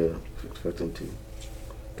NFL. Fuck them too.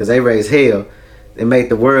 Because they raise hell. They make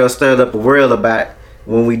the world stir up a world about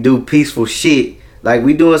when we do peaceful shit. Like,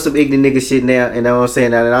 we doing some ignorant nigga shit now, and I'm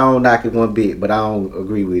saying that, and I don't knock it one bit, but I don't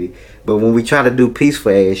agree with it. But when we try to do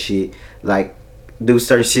peaceful ass shit, like, do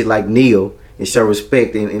certain shit like kneel and show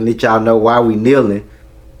respect and let y'all know why we kneeling,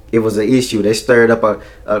 it was an issue. They stirred up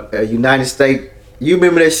a United States. You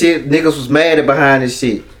remember that shit? Niggas was mad at behind this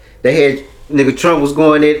shit. They had, nigga, Trump was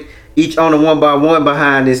going at each owner one by one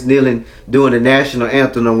behind this kneeling, doing the national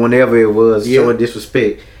anthem or whenever it was, showing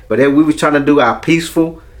disrespect. But then we was trying to do our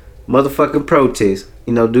peaceful motherfucking protest,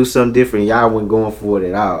 you know, do something different. Y'all wasn't going for it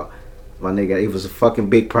at all. My nigga, it was a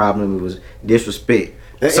fucking big problem. It was disrespect.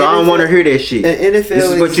 So I don't want to hear that shit. This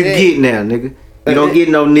is what you get now, nigga. You don't get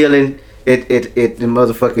no kneeling at the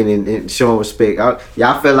motherfucking and showing respect.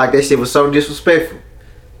 Y'all felt like that shit was so disrespectful.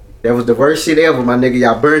 That was the worst shit ever, my nigga.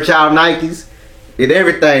 Y'all burnt y'all Nikes, did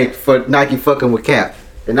everything for Nike fucking with Cap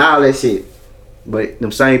and all that shit. But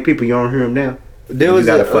them same people, you don't hear them now. There was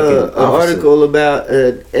an article about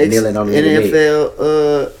an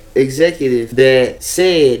NFL executive that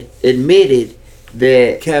admitted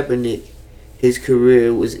that Kaepernick, his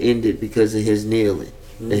career was ended because of his kneeling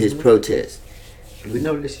and his protest. We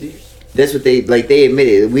know this shit. That's what they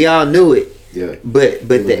admitted. We all knew it. Yeah. But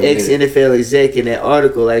the ex-NFL exec in that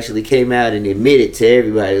article actually came out and admitted to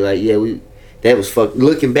everybody, like, yeah, that was fucked.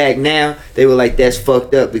 Looking back now, they were like, that's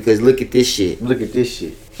fucked up because look at this shit. Look at this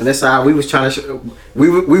shit. And that's how we was trying to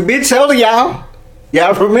we been telling y'all.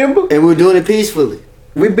 Y'all remember? And we're doing it peacefully.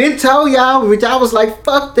 We been told y'all, but y'all was like,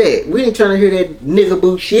 fuck that. We ain't trying to hear that nigga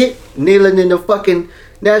boot shit. Kneeling in the fucking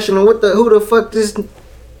national. Who the fuck this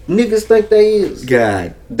niggas think they is?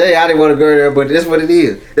 God. I didn't want to go there, but that's what it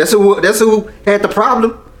is. That's who had the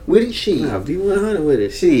problem with it. Shit. Nah, be 100 with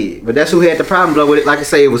it. Shit. But that's who had the problem though with it. Like I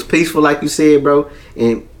say, it was peaceful, like you said, bro.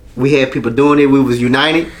 And we had people doing it. We was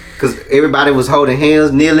united because everybody was holding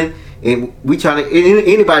hands, kneeling, and we trying to.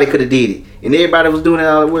 Anybody could have did it, and everybody was doing it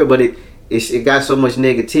all the way. But it got so much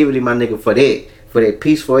negativity, my nigga, for that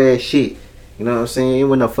peaceful ass shit. You know what I'm saying? It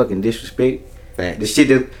wasn't no fucking disrespect. Fact. The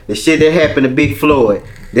shit that happened to Big Floyd,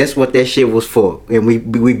 that's what that shit was for. And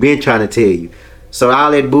we been trying to tell you. So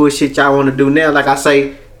all that bullshit y'all want to do now, like I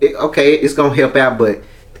say, okay, it's gonna help out, but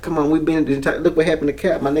come on, look what happened to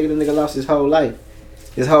Cap. My nigga, the nigga lost his whole life.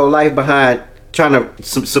 His whole life behind trying to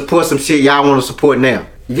support some shit y'all want to support now.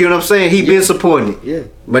 You get what I'm saying? He been supporting it. Yeah.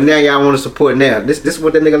 But now y'all want to support now. This is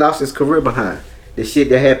what that nigga lost his career behind. The shit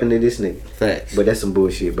that happened to this nigga. Facts. But that's some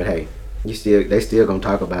bullshit. But hey, they still gonna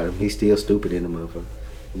talk about him. He's still stupid in the motherfucker.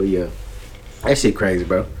 But yeah, that shit crazy,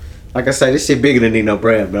 bro. Like I say, this shit bigger than Nino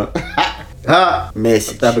Brown, bro.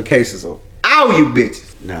 Message. Type of cases on all you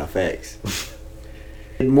bitches. Nah, facts.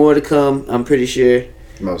 More to come, I'm pretty sure.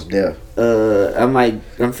 Most deaf.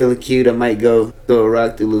 I'm feeling cute. I might go throw a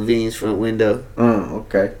rock through Levine's front window.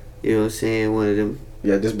 Okay. You know what I'm saying? One of them.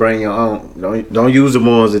 Yeah, just bring your own. Don't use the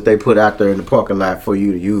ones that they put out there in the parking lot for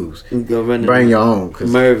you to use. Go run bring your own.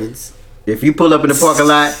 Mervin's. If you pull up in the parking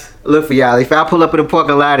lot, look for y'all. If I pull up in the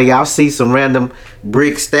parking lot and y'all see some random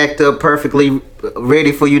bricks stacked up perfectly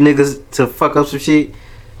ready for you niggas to fuck up some shit,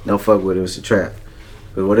 don't fuck with it. It's a trap.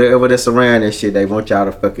 But whatever that's around that shit, they want y'all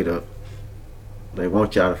to fuck it up. They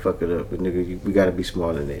want y'all to fuck it up. But nigga, we gotta be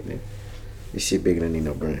smarter than that, nigga. This shit bigger than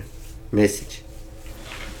Nino Brown. Message.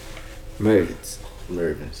 Mervin's.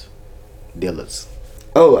 Dillards.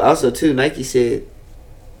 Oh, also too, Nike said,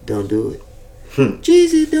 don't do it.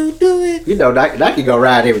 Jeezy, don't do it. You know, Nike gonna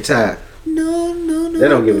ride every time. No. They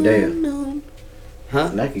don't give a damn. No.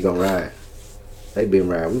 Huh? Nike gonna ride. They been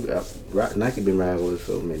riding. Nike been riding with us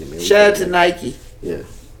for a minute, man. Shout out to Nike. Yeah.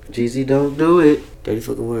 Jeezy, don't do it. Dirty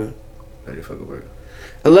fucking world.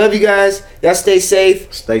 I love you guys. Y'all stay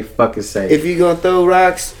safe. Stay fucking safe. If you gonna throw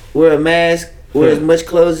rocks, wear a mask. Wear as much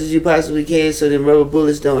clothes as you possibly can so them rubber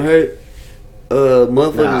bullets don't hurt.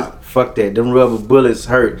 Motherfuckers. Nah, fuck that. Them rubber bullets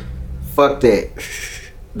hurt. Fuck that.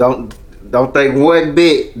 Don't think one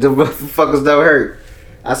bit. The motherfuckers don't hurt.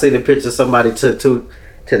 I see the picture somebody took to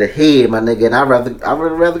the head, my nigga, and I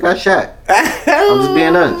would rather got shot. I'm just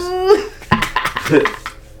being honest.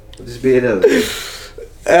 Just being honest.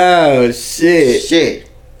 Oh shit. Shit.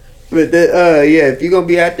 But yeah, if you're gonna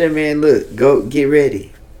be out there, man, look, go get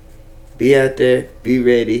ready. Be out there, be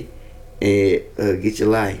ready, and get your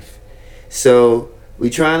life. So we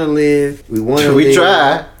trying to live. We want to. We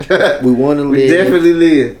try. We want to live. We definitely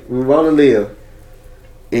live. We want to live,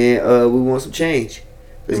 and we want some change.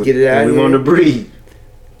 Let's get it out. We want to breathe.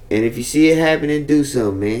 And if you see it happening, do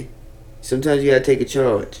something, man. Sometimes you gotta take a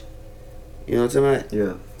charge. You know what I'm talking about?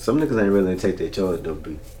 Yeah. Some niggas ain't willing to take that charge, though,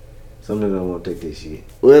 B. Some niggas don't want to take that shit.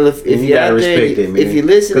 Well, if you gotta respect that, man. If you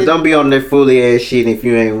listen, cause don't be on that fully ass shit. If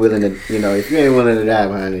you ain't willing to, if you ain't willing to die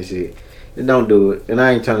behind this shit, then don't do it. And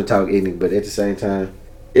I ain't trying to talk any, but at the same time,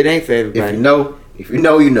 it ain't for everybody. If you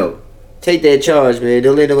know, you know. Take that charge, man.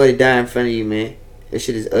 Don't let nobody die in front of you, man. That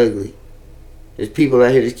shit is ugly. There's people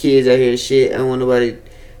out here, there's kids out here and shit. I don't want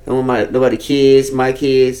nobody kids, my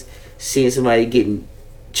kids, seeing somebody getting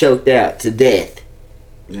choked out to death.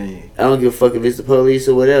 Man. I don't give a fuck if it's the police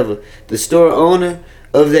or whatever. The store owner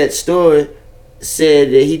of that store said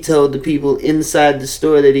that he told the people inside the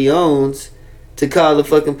store that he owns to call the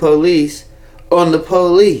fucking police on the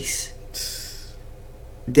police.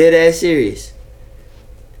 Dead ass serious.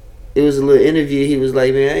 It was a little interview. He was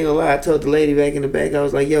like, man, I ain't gonna lie. I told the lady back in the back, I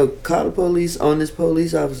was like, yo, call the police on this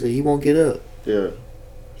police officer. He won't get up. Yeah.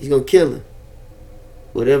 He's gonna kill him.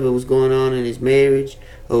 Whatever was going on in his marriage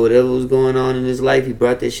or whatever was going on in his life, he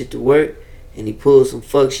brought that shit to work and he pulled some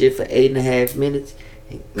fuck shit for 8.5 minutes.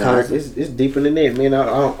 It's deeper than that, man.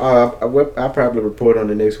 I'll probably report on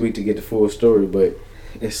the next week to get the full story, but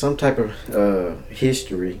it's some type of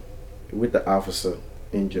history with the officer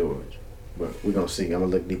in Georgia. But we're gonna see. I'm gonna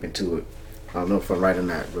look deep into it. I don't know if I'm right or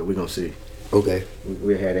not, but we're gonna see. Okay.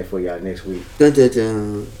 We'll have that for y'all next week. Dun, dun,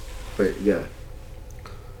 dun. But yeah,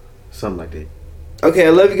 something like that. Okay, I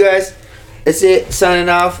love you guys. That's it. Signing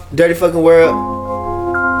off. Dirty fucking world.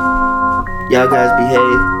 Y'all guys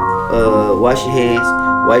behave. Wash your hands.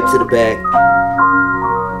 Wipe to the back.